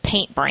Depot's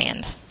paint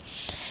brand,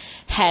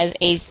 has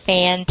a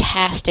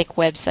fantastic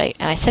website.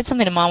 And I said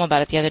something to Mom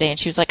about it the other day, and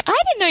she was like, I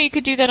didn't know you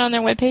could do that on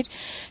their webpage.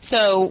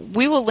 So,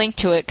 we will link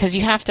to it, because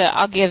you have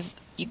to,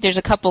 there's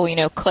a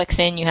couple, clicks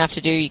in you have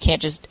to do. You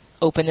can't just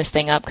open this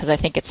thing up, because I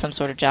think it's some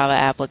sort of Java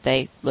applet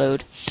they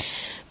load.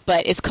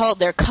 But it's called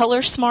their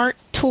Color Smart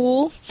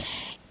tool.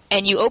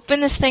 And you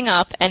open this thing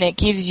up, and it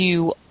gives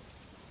you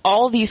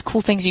all these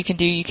cool things you can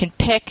do. You can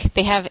pick.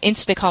 They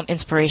call them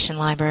inspiration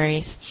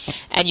libraries,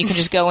 and you can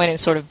just go in and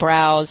sort of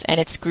browse. And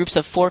it's groups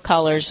of 4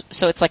 colors,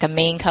 so it's like a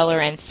main color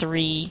and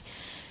 3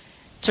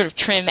 sort of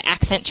trim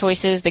accent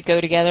choices that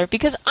go together.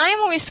 Because I'm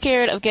always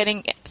scared of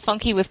getting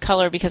funky with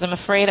color because I'm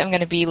afraid I'm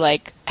going to be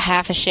like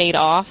half a shade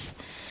off.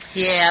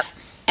 Yep.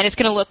 And it's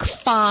going to look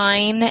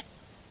fine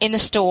in the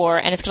store,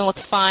 and it's going to look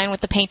fine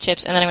with the paint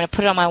chips, and then I'm going to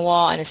put it on my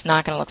wall, and it's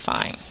not going to look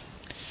fine.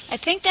 I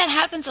think that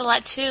happens a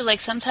lot too. Like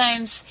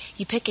sometimes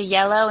you pick a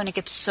yellow and it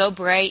gets so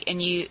bright, and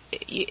it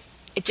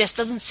just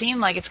doesn't seem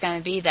like it's going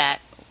to be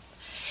that.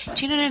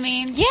 Do you know what I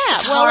mean? Yeah.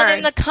 It's well, hard. and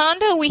in the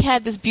condo we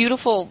had this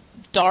beautiful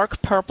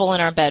dark purple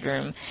in our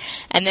bedroom,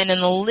 and then in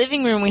the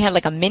living room we had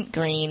like a mint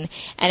green,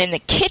 and in the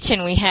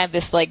kitchen we had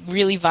this like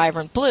really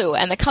vibrant blue.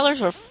 And the colors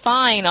were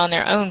fine on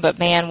their own, but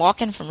man,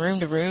 walking from room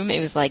to room,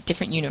 it was like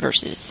different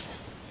universes.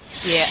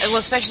 Yeah. Well,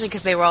 especially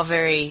because they were all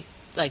very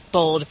like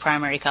bold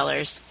primary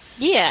colors.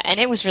 Yeah, and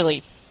it was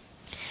really...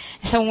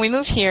 So when we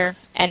moved here,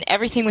 and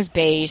everything was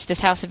beige, this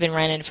house had been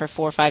rented for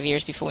 4 or 5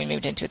 years before we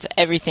moved into it, so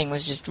everything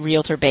was just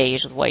realtor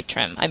beige with white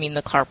trim. I mean,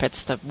 the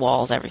carpets, the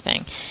walls,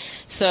 everything.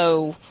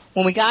 So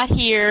when we got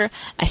here,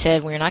 I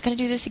said, we're not going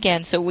to do this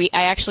again. So I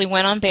actually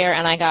went on Behr,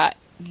 and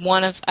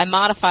I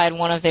modified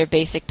one of their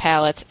basic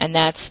palettes, and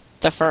that's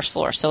the first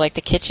floor. So like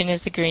the kitchen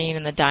is the green,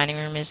 and the dining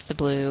room is the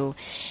blue,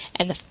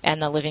 and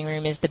the living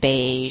room is the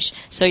beige.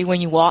 So when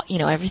you walk,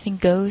 everything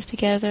goes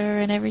together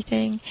and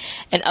everything.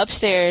 And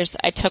upstairs,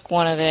 I took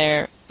one of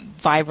their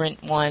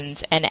vibrant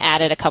ones and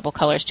added a couple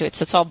colors to it.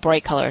 So it's all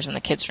bright colors in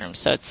the kids' room.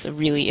 So it's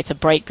a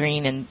bright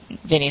green in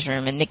Vinny's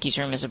room, and Nikki's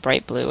room is a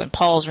bright blue, and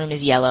Paul's room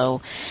is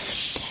yellow.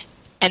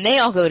 And they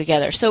all go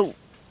together. So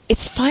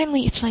it's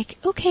like,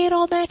 okay, it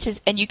all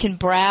matches. And you can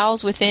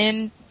browse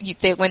within.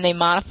 When they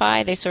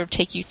modify, they sort of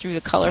take you through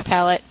the color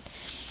palette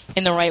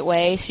in the right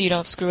way so you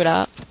don't screw it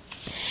up.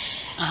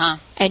 Uh-huh.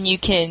 And you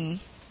can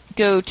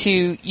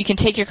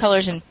take your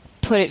colors and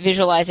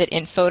visualize it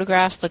in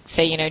photographs. Like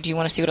say, do you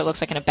want to see what it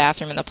looks like in a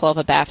bathroom? And they'll pull up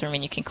a bathroom,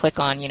 and you can click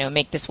on,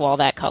 make this wall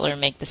that color,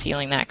 make the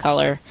ceiling that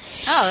color.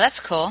 Oh,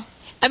 that's cool.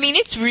 I mean,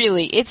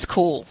 it's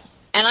cool.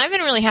 And I've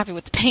been really happy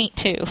with the paint,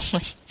 too.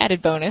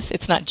 Added bonus,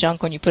 it's not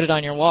junk when you put it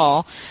on your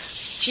wall.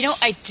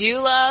 I do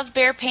love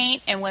Behr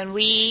paint, and when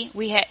we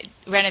had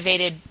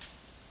renovated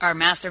our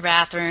master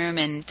bathroom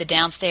and the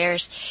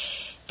downstairs,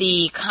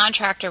 the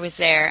contractor was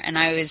there, and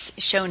I was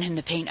showing him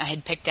the paint I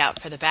had picked out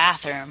for the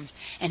bathroom,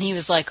 and he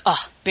was like,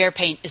 oh, Behr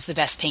paint is the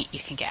best paint you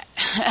can get.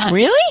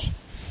 Really?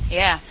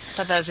 Yeah,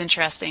 thought that was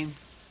interesting.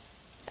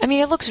 I mean,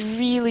 it looks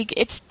really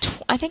good.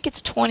 I think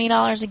it's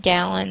 $20 a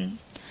gallon,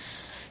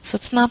 so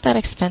it's not that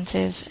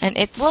expensive. And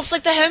it's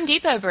like the Home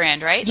Depot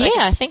brand, right? Yeah,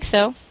 I think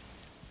so.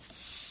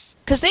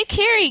 Because they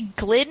carry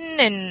Glidden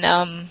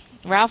and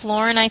Ralph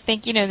Lauren, I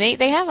think.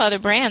 They have other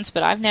brands,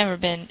 but I've never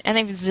been... And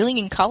they have a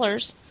zillion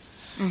colors.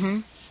 Mm-hmm.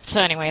 So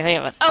anyway, they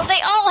have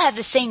they all have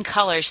the same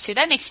colors, too.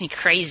 That makes me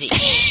crazy.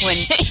 When,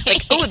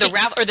 the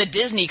Ralph or the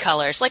Disney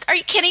colors. Like, are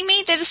you kidding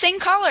me? They're the same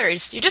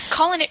colors. You're just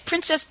calling it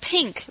Princess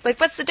Pink. Like,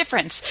 what's the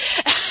difference?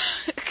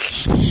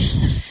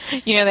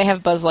 They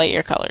have Buzz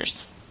Lightyear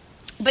colors.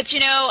 But,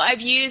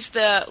 I've used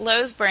the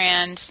Lowe's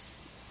brand,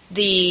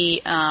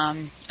 the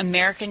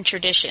American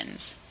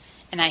Traditions.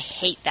 And I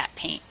hate that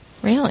paint.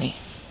 Really?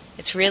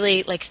 It's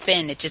really,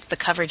 thin. The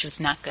coverage was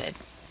not good.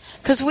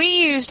 Because we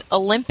used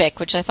Olympic,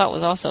 which I thought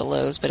was also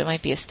Lowe's, but it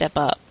might be a step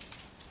up.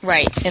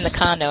 Right. In the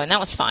condo, and that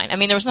was fine. I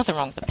mean, there was nothing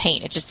wrong with the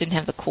paint. It just didn't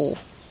have the cool,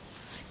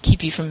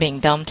 keep you from being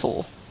dumb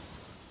tool.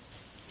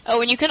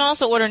 Oh, and you can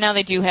also order, now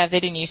they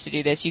didn't used to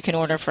do this, you can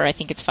order for, I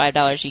think it's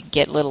 $5, you can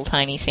get little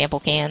tiny sample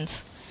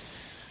cans.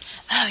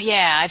 Oh,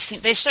 yeah,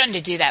 they're starting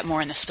to do that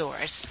more in the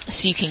stores.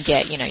 So you can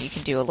get, you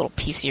can do a little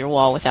piece of your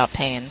wall without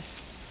paying.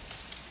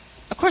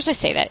 Of course I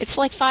say that. It's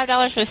like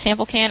 $5 for a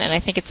sample can, and I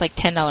think it's like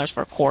 $10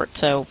 for a quart,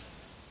 so...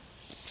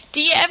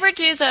 Do you ever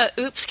do the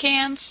Oops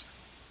cans?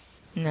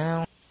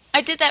 No.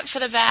 I did that for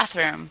the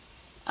bathroom.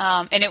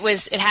 And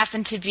it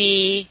happened to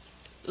be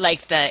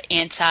like the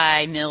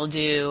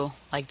anti-mildew,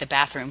 like the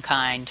bathroom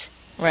kind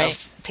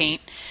of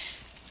paint.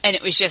 And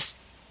it was just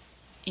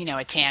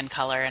a tan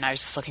color, and I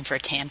was just looking for a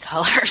tan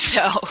color,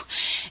 so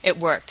it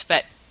worked.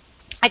 But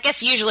I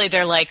guess usually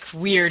they're like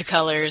weird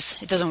colors.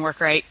 It doesn't work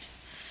right.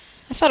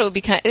 I thought it would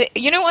be kind of...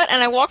 You know what?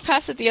 And I walked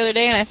past it the other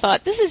day, and I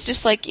thought, this is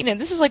just like,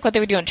 this is like what they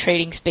would do on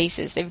Trading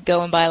Spaces. They would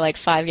go and buy like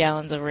 5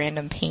 gallons of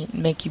random paint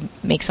and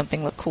make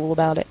something look cool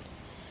about it.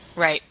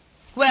 Right.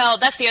 Well,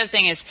 that's the other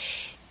thing is,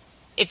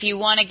 if you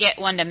want to get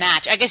one to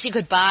match, I guess you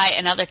could buy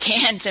another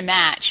can to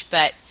match,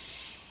 but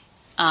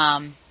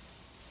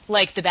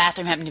like the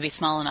bathroom happened to be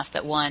small enough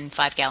that one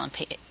 5-gallon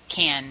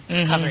can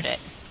covered it.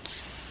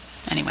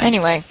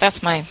 Anyway,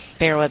 that's my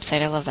Bear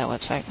website. I love that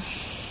website.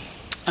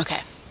 Okay.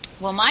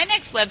 Well, my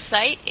next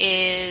website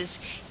is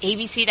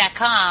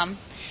abc.com,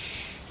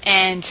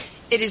 and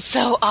it is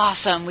so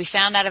awesome. We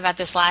found out about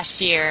this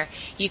last year.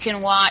 You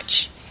can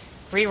watch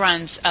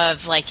reruns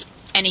of, like,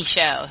 any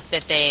show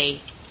that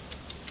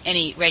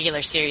any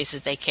regular series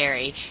that they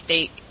carry.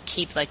 They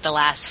keep, like, the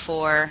last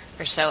 4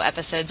 or so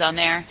episodes on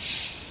there,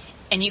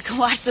 and you can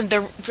watch them.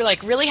 They're,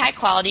 like, really high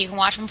quality. You can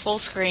watch them full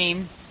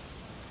screen,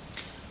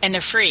 and they're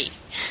free.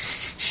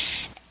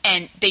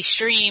 And they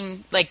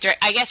stream, like,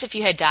 I guess if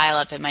you had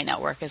dial-up, it might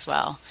not work as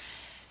well.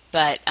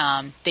 But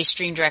they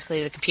stream directly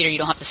to the computer. You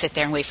don't have to sit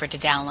there and wait for it to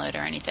download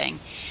or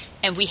anything.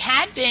 And we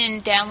had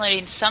been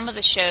downloading some of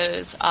the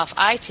shows off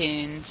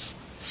iTunes.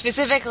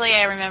 Specifically,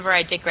 I remember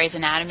I did Grey's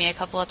Anatomy a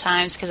couple of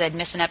times because I'd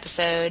missed an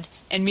episode.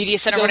 And Media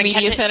Center wouldn't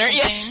catch it.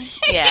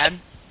 Yeah.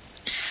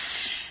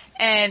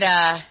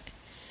 And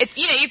it's,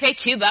 you pay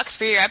 $2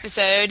 for your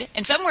episode,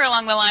 and somewhere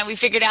along the line we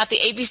figured out the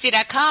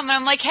abc.com, and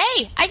I'm like,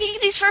 hey, I can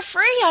get these for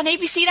free on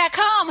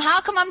abc.com. How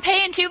come I'm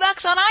paying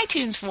 $2 on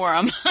iTunes for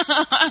them?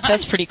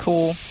 That's pretty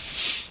cool.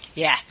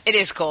 Yeah, it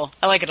is cool.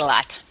 I like it a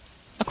lot.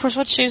 Of course,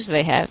 what shows do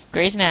they have?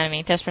 Grey's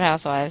Anatomy, Desperate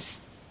Housewives.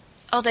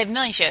 Oh, they have a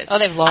million shows. Oh,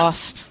 they've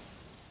Lost.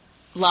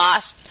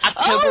 Lost,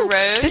 October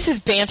Road. This is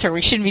banter.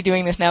 We shouldn't be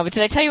doing this now, but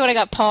did I tell you what I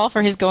got Paul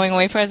for his going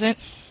away present?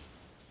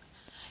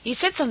 You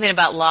said something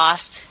about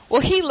Lost. Well,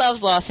 he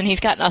loves Lost, and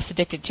he's gotten us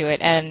addicted to it,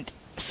 and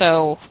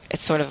so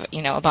it's sort of,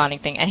 a bonding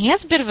thing. And he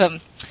has a bit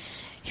of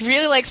he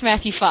really likes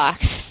Matthew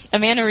Fox.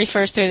 Amanda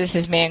refers to it as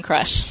his man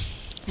crush.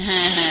 He's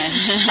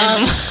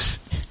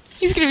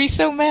going to be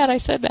so mad I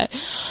said that.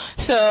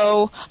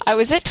 So I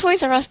was at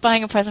Toys R Us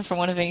buying a present for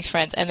one of Vinny's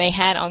friends, and they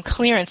had, on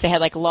clearance, they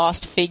had, like,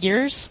 Lost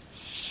figures.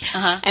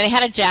 And they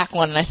had a Jack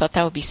one, and I thought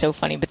that would be so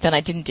funny, but then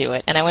I didn't do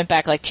it. And I went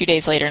back like 2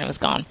 days later, and it was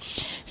gone.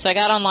 So I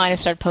got online and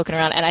started poking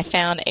around, and I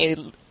found a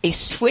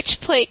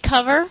switch plate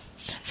cover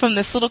from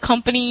this little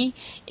company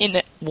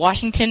in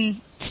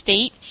Washington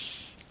State.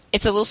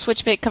 It's a little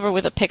switch plate cover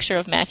with a picture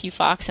of Matthew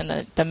Fox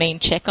and the main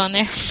chick on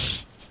there.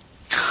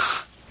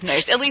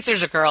 Nice. At least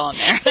there's a girl on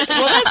there. Well,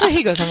 that's what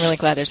he goes, I'm really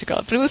glad there's a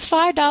girl. But it was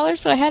 $5,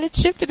 so I had it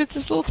shipped, and it's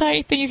this little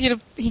tiny thing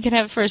he can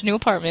have for his new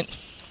apartment.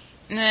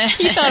 He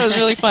thought it was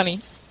really funny.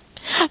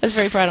 I was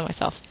very proud of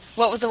myself.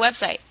 What was the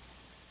website?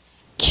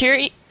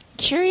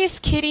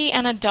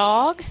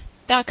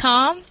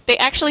 CuriousKittyAndADog.com. They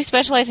actually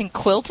specialize in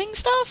quilting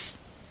stuff.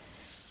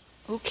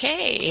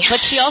 Okay.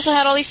 But she also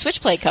had all these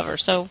switch plate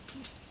covers, so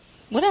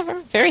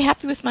whatever. Very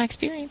happy with my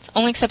experience.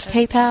 Only accepts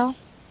PayPal.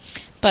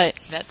 But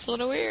that's a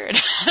little weird.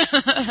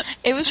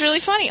 It was really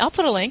funny. I'll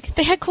put a link.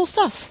 They had cool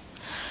stuff.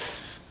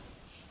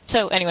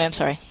 So anyway, I'm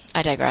sorry.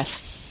 I digress.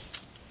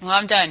 Well,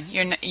 I'm done.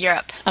 You're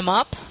up. I'm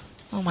up?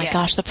 Oh my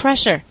gosh, the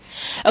pressure.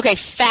 Okay,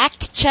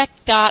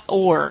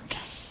 factcheck.org.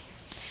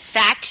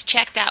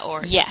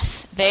 Factcheck.org.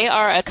 Yes. They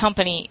are a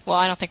company. Well,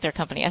 I don't think they're a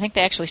company. I think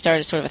they actually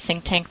started sort of a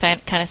think tank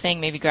kind of thing,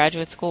 maybe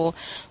graduate school.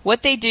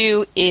 What they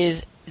do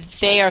is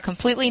they are a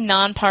completely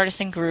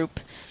nonpartisan group.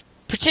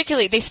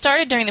 Particularly, they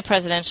started during the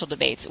presidential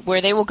debates,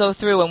 where they will go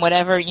through and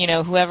whatever,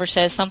 whoever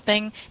says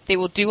something, they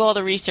will do all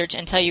the research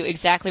and tell you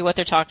exactly what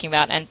they're talking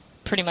about and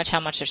pretty much how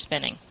much they're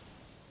spending.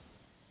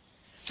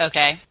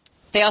 Okay.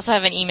 They also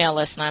have an email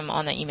list, and I'm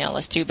on the email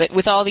list too. But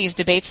with all these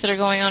debates that are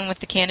going on with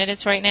the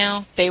candidates right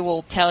now, they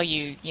will tell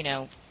you,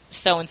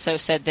 so-and-so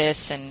said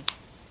this, and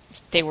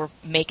they were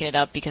making it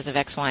up because of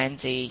X, Y, and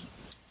Z.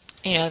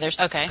 They're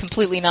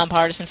completely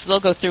nonpartisan, so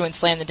they'll go through and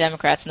slam the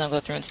Democrats, and they'll go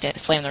through and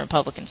slam the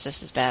Republicans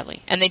just as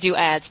badly. And they do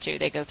ads, too.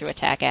 They go through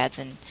attack ads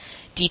and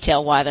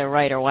detail why they're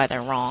right or why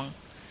they're wrong.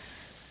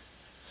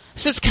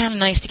 So it's kind of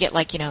nice to get,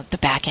 the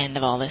back end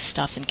of all this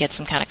stuff and get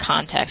some kind of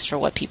context for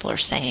what people are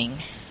saying.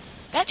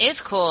 That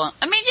is cool.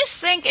 I mean, just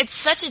think it's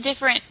such a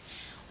different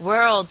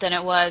world than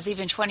it was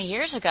even 20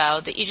 years ago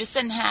that you just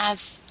didn't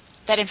have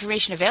that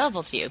information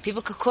available to you.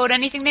 People could quote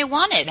anything they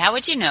wanted. How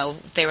would you know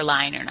if they were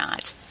lying or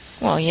not?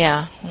 Well,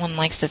 yeah. One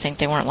likes to think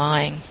they weren't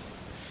lying.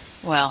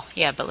 Well,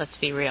 yeah, but let's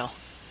be real.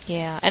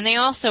 Yeah. And they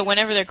also,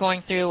 whenever they're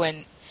going through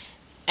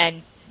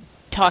and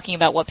talking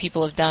about what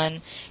people have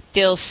done,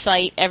 they'll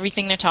cite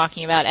everything they're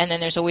talking about, and then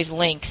there's always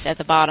links at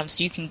the bottom,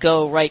 so you can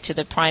go right to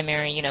the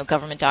primary,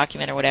 government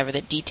document or whatever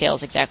that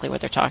details exactly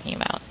what they're talking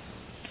about.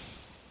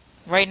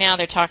 Right now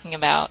they're talking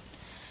about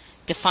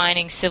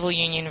defining civil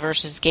union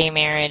versus gay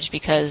marriage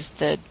because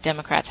the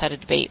Democrats had a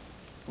debate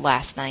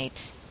last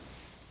night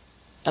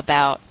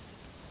about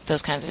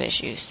those kinds of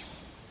issues.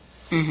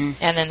 Mm-hmm.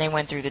 And then they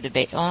went through the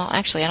debate. Well,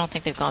 actually, I don't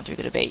think they've gone through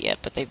the debate yet,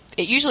 but it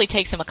usually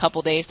takes them a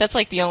couple days. That's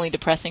like the only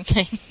depressing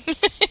thing.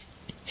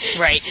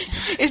 Right.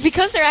 Is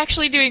because they're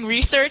actually doing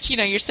research. You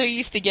know, you're so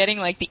used to getting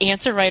like the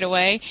answer right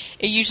away.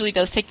 It usually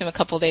does take them a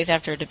couple days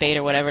after a debate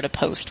or whatever to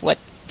post what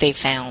they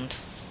found.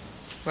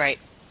 Right.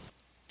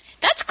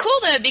 That's cool,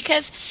 though,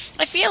 because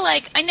I feel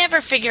like I never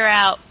figure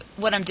out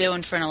what I'm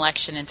doing for an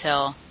election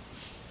until,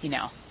 you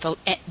know,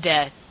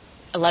 the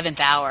 11th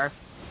hour.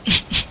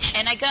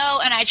 And I go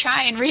and I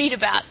try and read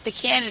about the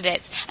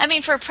candidates. I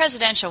mean, for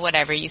presidential,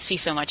 whatever, you see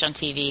so much on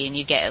TV and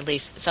you get at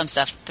least some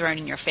stuff thrown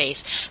in your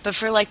face. But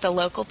for, like, the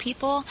local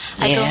people,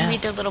 I go and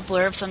read their little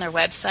blurbs on their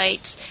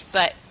websites.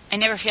 But I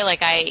never feel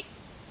like I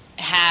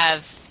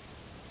have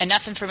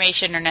enough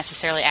information or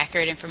necessarily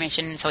accurate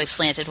information. It's always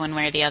slanted one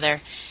way or the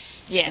other.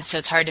 Yeah. And so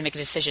it's hard to make a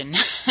decision.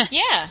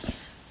 Yeah.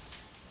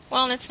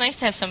 Well, and it's nice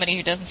to have somebody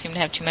who doesn't seem to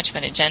have too much of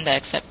an agenda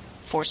except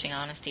forcing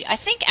honesty. I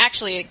think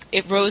actually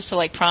it rose to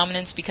like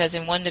prominence because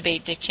in one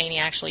debate Dick Cheney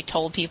actually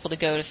told people to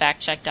go to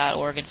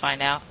factcheck.org and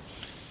find out.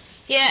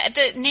 Yeah,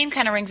 the name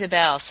kind of rings a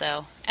bell,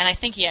 so. And I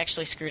think he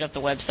actually screwed up the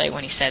website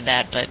when he said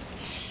that, but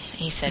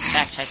he said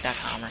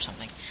factcheck.com or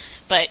something.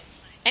 But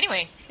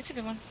anyway, it's a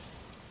good one.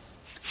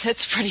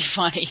 That's pretty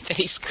funny that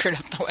he screwed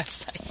up the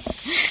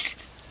website.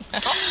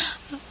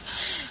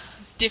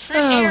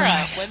 Different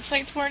era.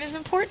 Websites weren't as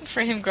important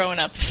for him growing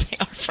up as they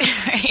are for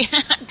me.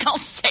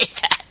 Don't say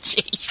that,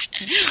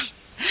 jeez.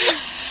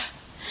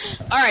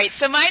 All right,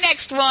 so my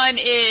next one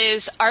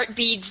is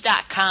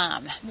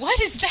artbeads.com.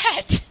 What is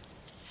that?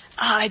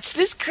 It's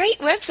this great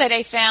website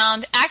I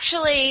found.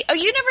 Actually,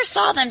 you never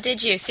saw them,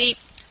 did you? See,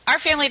 our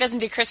family doesn't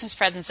do Christmas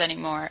presents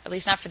anymore, at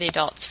least not for the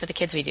adults. For the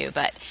kids we do,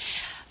 but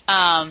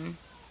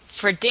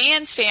for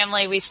Dan's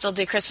family, we still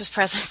do Christmas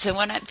presents, and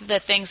one of the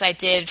things I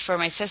did for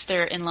my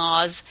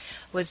sister-in-laws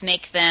was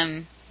make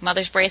them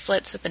mother's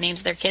bracelets with the names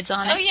of their kids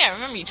on it. Oh, yeah, I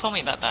remember you told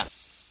me about that.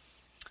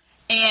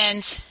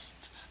 And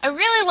I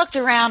really looked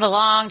around a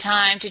long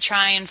time to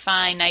try and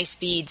find nice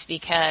beads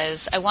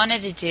because I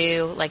wanted to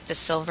do, like, the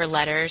silver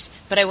letters,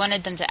 but I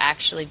wanted them to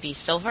actually be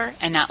silver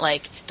and not,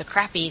 like, the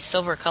crappy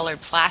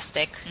silver-colored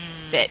plastic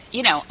that,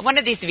 you know, I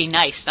wanted these to be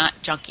nice, not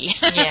junky.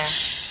 Yeah.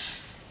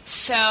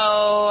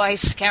 So I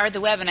scoured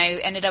the web, and I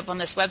ended up on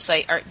this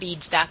website,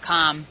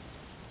 artbeads.com,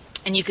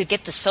 and you could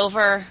get the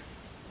silver,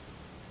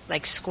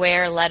 like,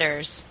 square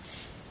letters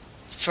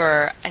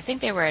for, I think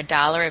they were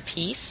 $1 a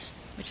piece,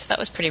 which I thought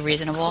was pretty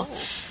reasonable. Cool.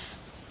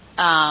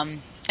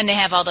 And they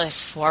have all the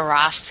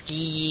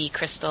Swarovski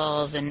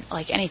crystals and,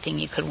 like, anything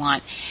you could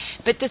want.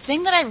 But the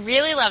thing that I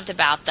really loved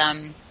about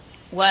them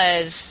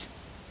was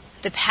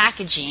the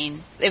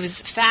packaging. It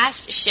was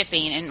fast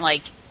shipping, and,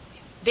 like,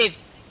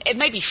 it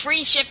might be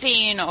free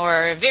shipping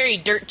or very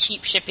dirt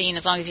cheap shipping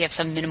as long as you have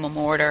some minimum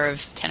order of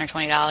 $10 or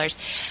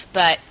 $20.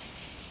 But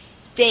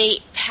they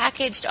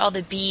packaged all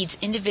the beads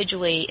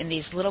individually in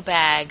these little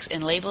bags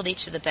and labeled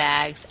each of the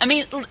bags. I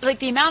mean, like,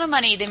 the amount of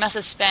money they must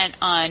have spent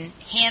on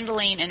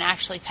handling and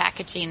actually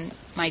packaging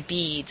my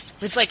beads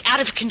was, like,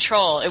 out of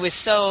control. It was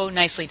so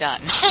nicely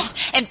done.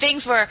 And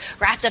things were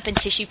wrapped up in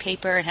tissue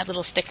paper and had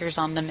little stickers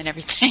on them and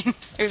everything.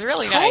 It was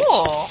really nice.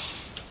 Cool.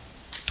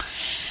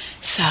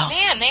 So,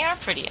 Man, they are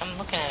pretty. I'm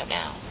looking at them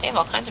now. They have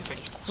all kinds of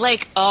pretty stuff.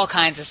 like, all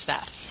kinds of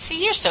stuff.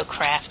 See, you're so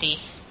crafty.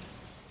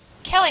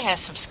 Kelly has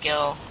some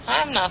skill.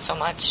 I'm not so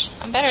much.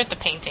 I'm better at the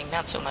painting,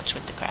 not so much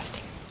with the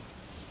crafting.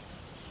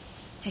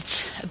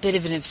 It's a bit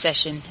of an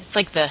obsession. It's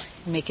like the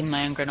making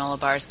my own granola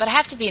bars, but I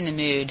have to be in the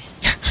mood.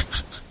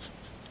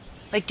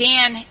 Like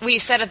Dan, we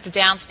set up the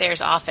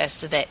downstairs office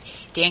so that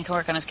Dan can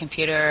work on his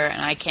computer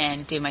and I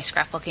can do my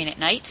scrapbooking at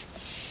night.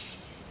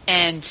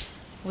 And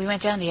we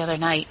went down the other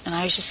night, and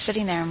I was just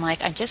sitting there. I'm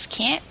like, I just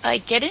can't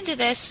get into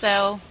this,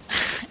 so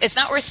it's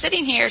not worth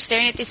sitting here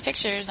staring at these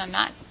pictures. I'm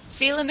not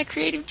feeling the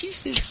creative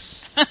juices.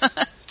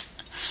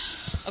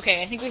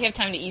 Okay, I think we have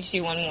time to each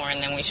do one more,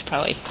 and then we should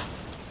probably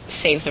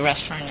save the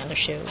rest for another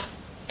show.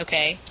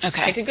 Okay?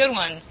 Okay. Pick a good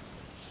one.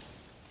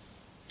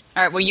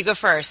 All right, well, you go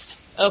first.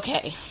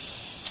 Okay.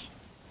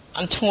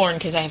 I'm torn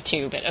because I have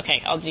two, but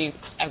okay,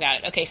 I've got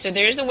it. Okay, so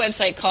there's a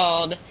website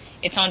called,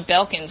 it's on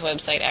Belkin's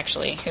website,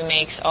 actually, who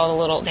makes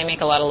they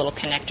make a lot of little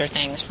connector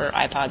things for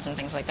iPods and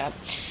things like that.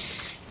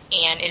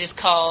 And it is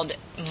called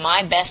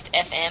My Best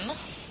FM.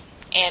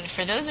 And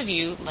for those of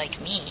you,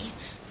 like me,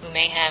 who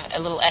may have a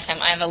little FM,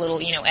 I have a little,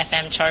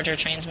 FM charger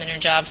transmitter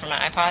job for my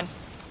iPod.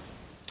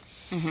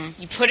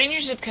 Mm-hmm. You put in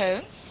your zip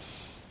code,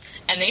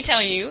 and they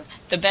tell you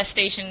the best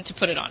station to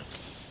put it on.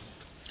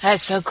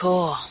 That's so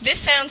cool. This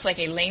sounds like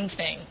a lame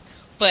thing,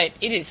 but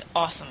it is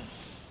awesome.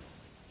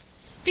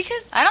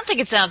 Because I don't think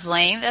it sounds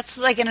lame. That's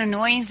like an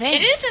annoying thing.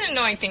 it is an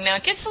annoying thing. Now,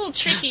 it gets a little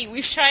tricky.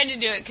 We've tried to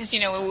do it because,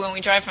 when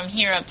we drive from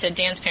here up to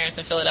Dan's parents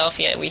in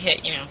Philadelphia, we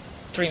hit,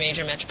 3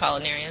 major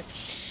metropolitan areas.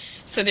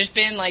 So there's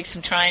been,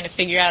 some trying to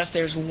figure out if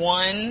there's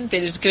one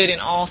that is good in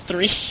all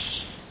 3.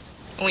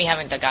 We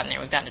haven't gotten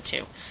there. We've gotten to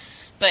 2.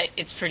 But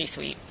it's pretty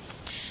sweet.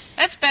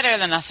 That's better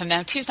than nothing,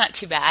 though. 2's not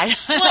too bad.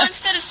 Well,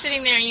 instead of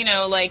sitting there,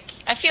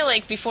 I feel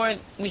like before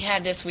we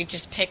had this, we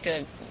just picked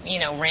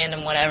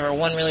random whatever,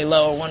 one really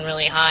low or one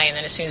really high, and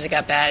then as soon as it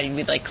got bad,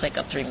 you'd like click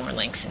up 3 more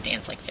links, and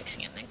Dan's like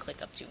fixing it, and then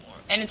click up 2 more.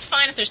 And it's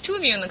fine if there's 2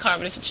 of you in the car,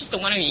 but if it's just the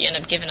one of you, you end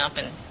up giving up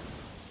and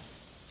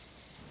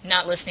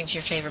not listening to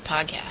your favorite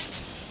podcast.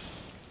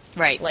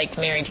 Right. Like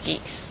Married to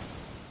Geeks.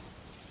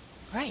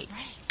 Right.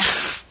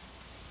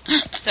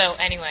 So,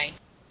 anyway.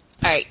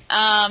 All right.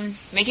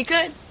 Make it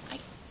good.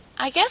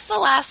 I guess the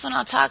last one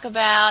I'll talk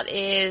about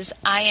is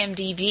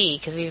IMDb,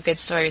 because we have a good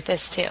story with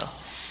this too,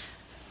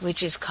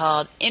 which is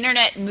called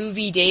Internet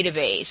Movie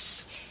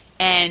Database.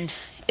 And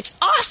it's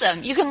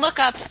awesome. You can look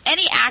up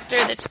any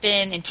actor that's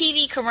been in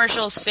TV,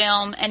 commercials,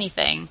 film,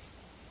 anything.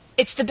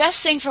 It's the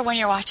best thing for when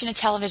you're watching a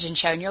television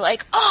show and you're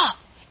like, oh,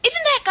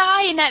 isn't that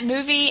guy in that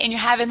movie? And you're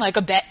having like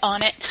a bet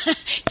on it.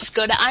 Just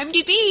go to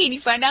IMDb and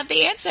you find out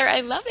the answer. I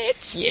love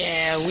it.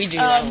 Yeah, we do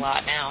that a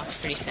lot now. It's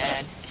pretty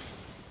sad.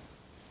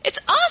 It's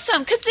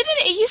awesome, because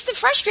it used to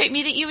frustrate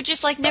me that you would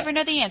just like never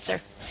know the answer.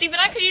 See, but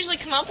I could usually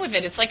come up with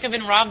it. It's like I've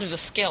been robbed of a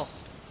skill.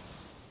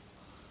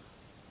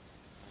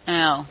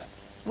 Oh.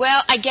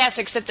 Well, I guess,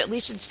 except at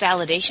least it's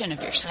validation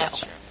of your skill. That's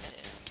true.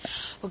 It is.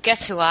 Well,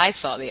 guess who I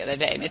saw the other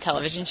day in a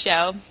television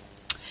show?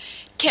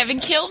 Kevin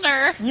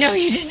Kilner. No,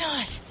 you did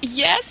not.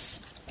 Yes,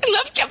 I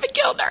love Kevin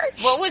Kilner.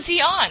 What was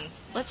he on?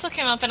 Let's look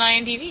him up on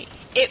IMDb.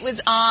 It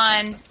was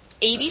on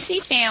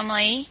ABC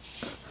Family,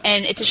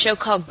 and it's a show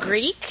called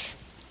Greek.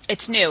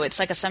 It's new. It's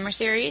like a summer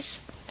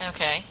series.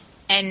 Okay.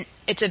 And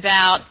it's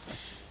about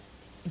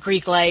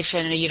Greek life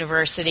in a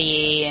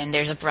university, and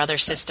there's a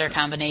brother-sister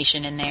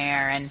combination in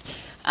there. And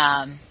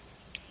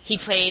he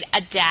played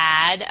a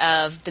dad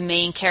of the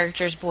main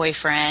character's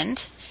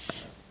boyfriend.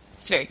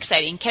 It's very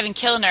exciting. Kevin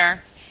Kilner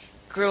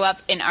grew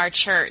up in our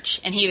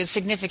church, and he was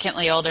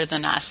significantly older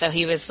than us, so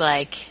he was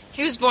like...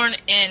 He was born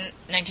in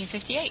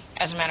 1958,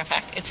 as a matter of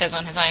fact. It says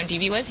on his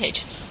IMDb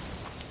webpage.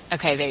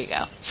 Okay, there you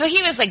go. So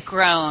he was like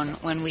grown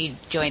when we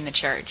joined the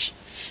church,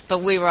 but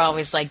we were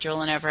always like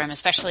drooling over him,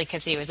 especially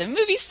because he was a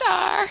movie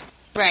star.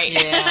 Right.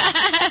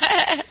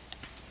 Yeah.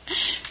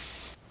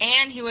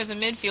 And he was a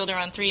midfielder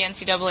on 3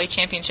 NCAA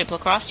championship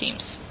lacrosse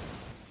teams.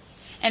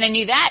 And I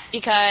knew that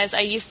because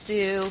I used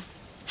to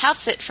house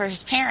sit for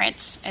his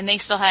parents, and they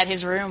still had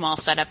his room all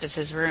set up as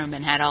his room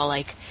and had all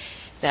like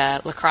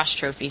the lacrosse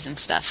trophies and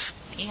stuff.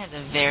 He has a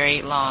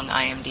very long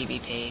IMDb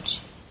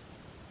page.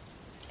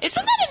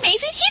 Isn't that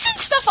amazing? He's in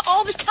stuff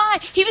all the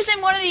time. He was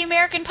in one of the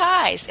American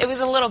Pies. It was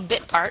a little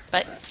bit part,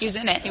 but he was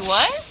in it. He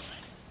was?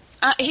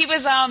 It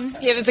was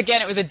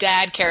a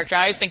dad character.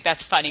 I always think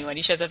that's funny when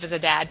he shows up as a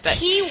dad, but...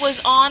 He was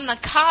on The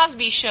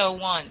Cosby Show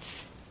once.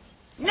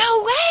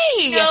 No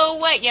way! No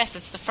way. Yes,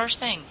 it's the first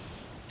thing.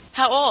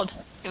 How old?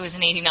 It was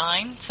in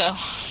 89, so...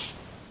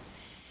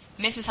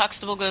 Mrs.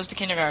 Huxtable Goes to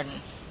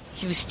Kindergarten.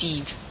 He was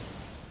Steve.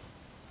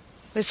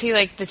 Was he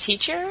like the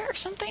teacher or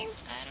something? I don't know.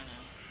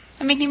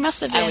 I mean, he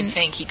must have been... I would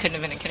think he couldn't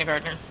have been a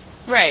kindergartner.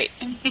 Right.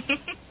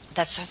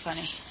 That's so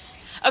funny.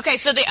 Okay,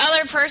 so the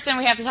other person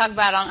we have to talk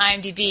about on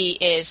IMDb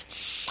is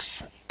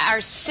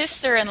our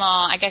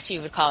sister-in-law. I guess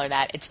you would call her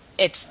that.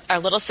 It's our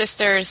little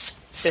sister's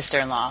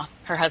sister-in-law,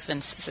 her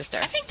husband's sister.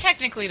 I think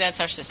technically that's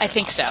our sister. I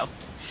think so.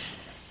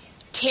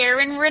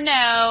 Taryn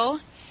Renault,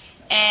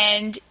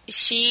 and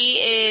she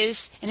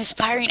is an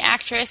aspiring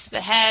actress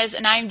that has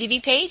an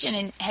IMDb page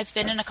and has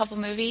been in a couple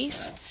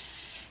movies.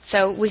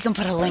 So we can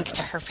put a link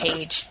to her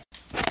page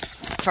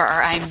for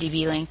our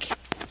IMDb link.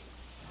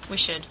 We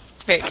should.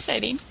 It's very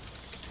exciting.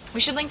 We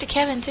should link to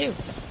Kevin, too.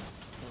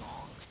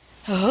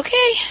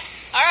 Okay.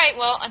 All right,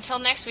 well, until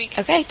next week.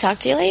 Okay, talk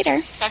to you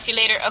later. Talk to you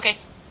later. Okay,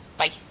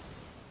 bye.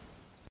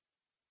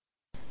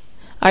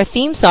 Our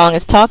theme song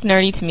is Talk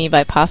Nerdy to Me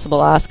by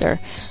Possible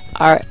Oscar.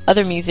 Our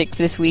other music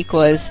this week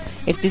was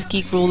If This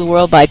Geek Ruled the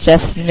World by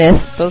Jeff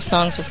Smith. Both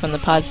songs were from the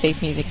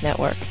PodSafe Music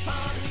Network.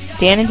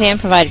 Dan and Dan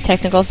provided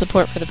technical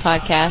support for the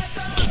podcast.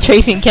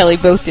 Tracy and Kelly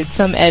both did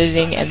some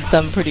editing and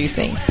some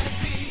producing.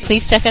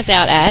 Please check us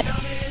out at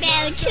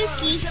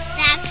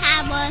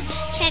mail2geeks.com or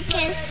check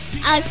us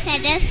out,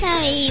 send us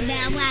an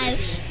email at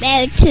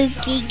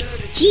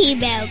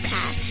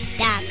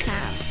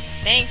mail2geeks@gmail.com.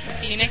 Thanks.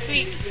 See you next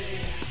week.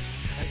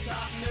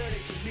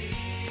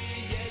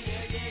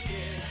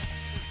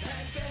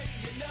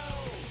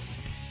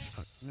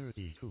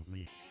 Nerdy to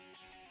me.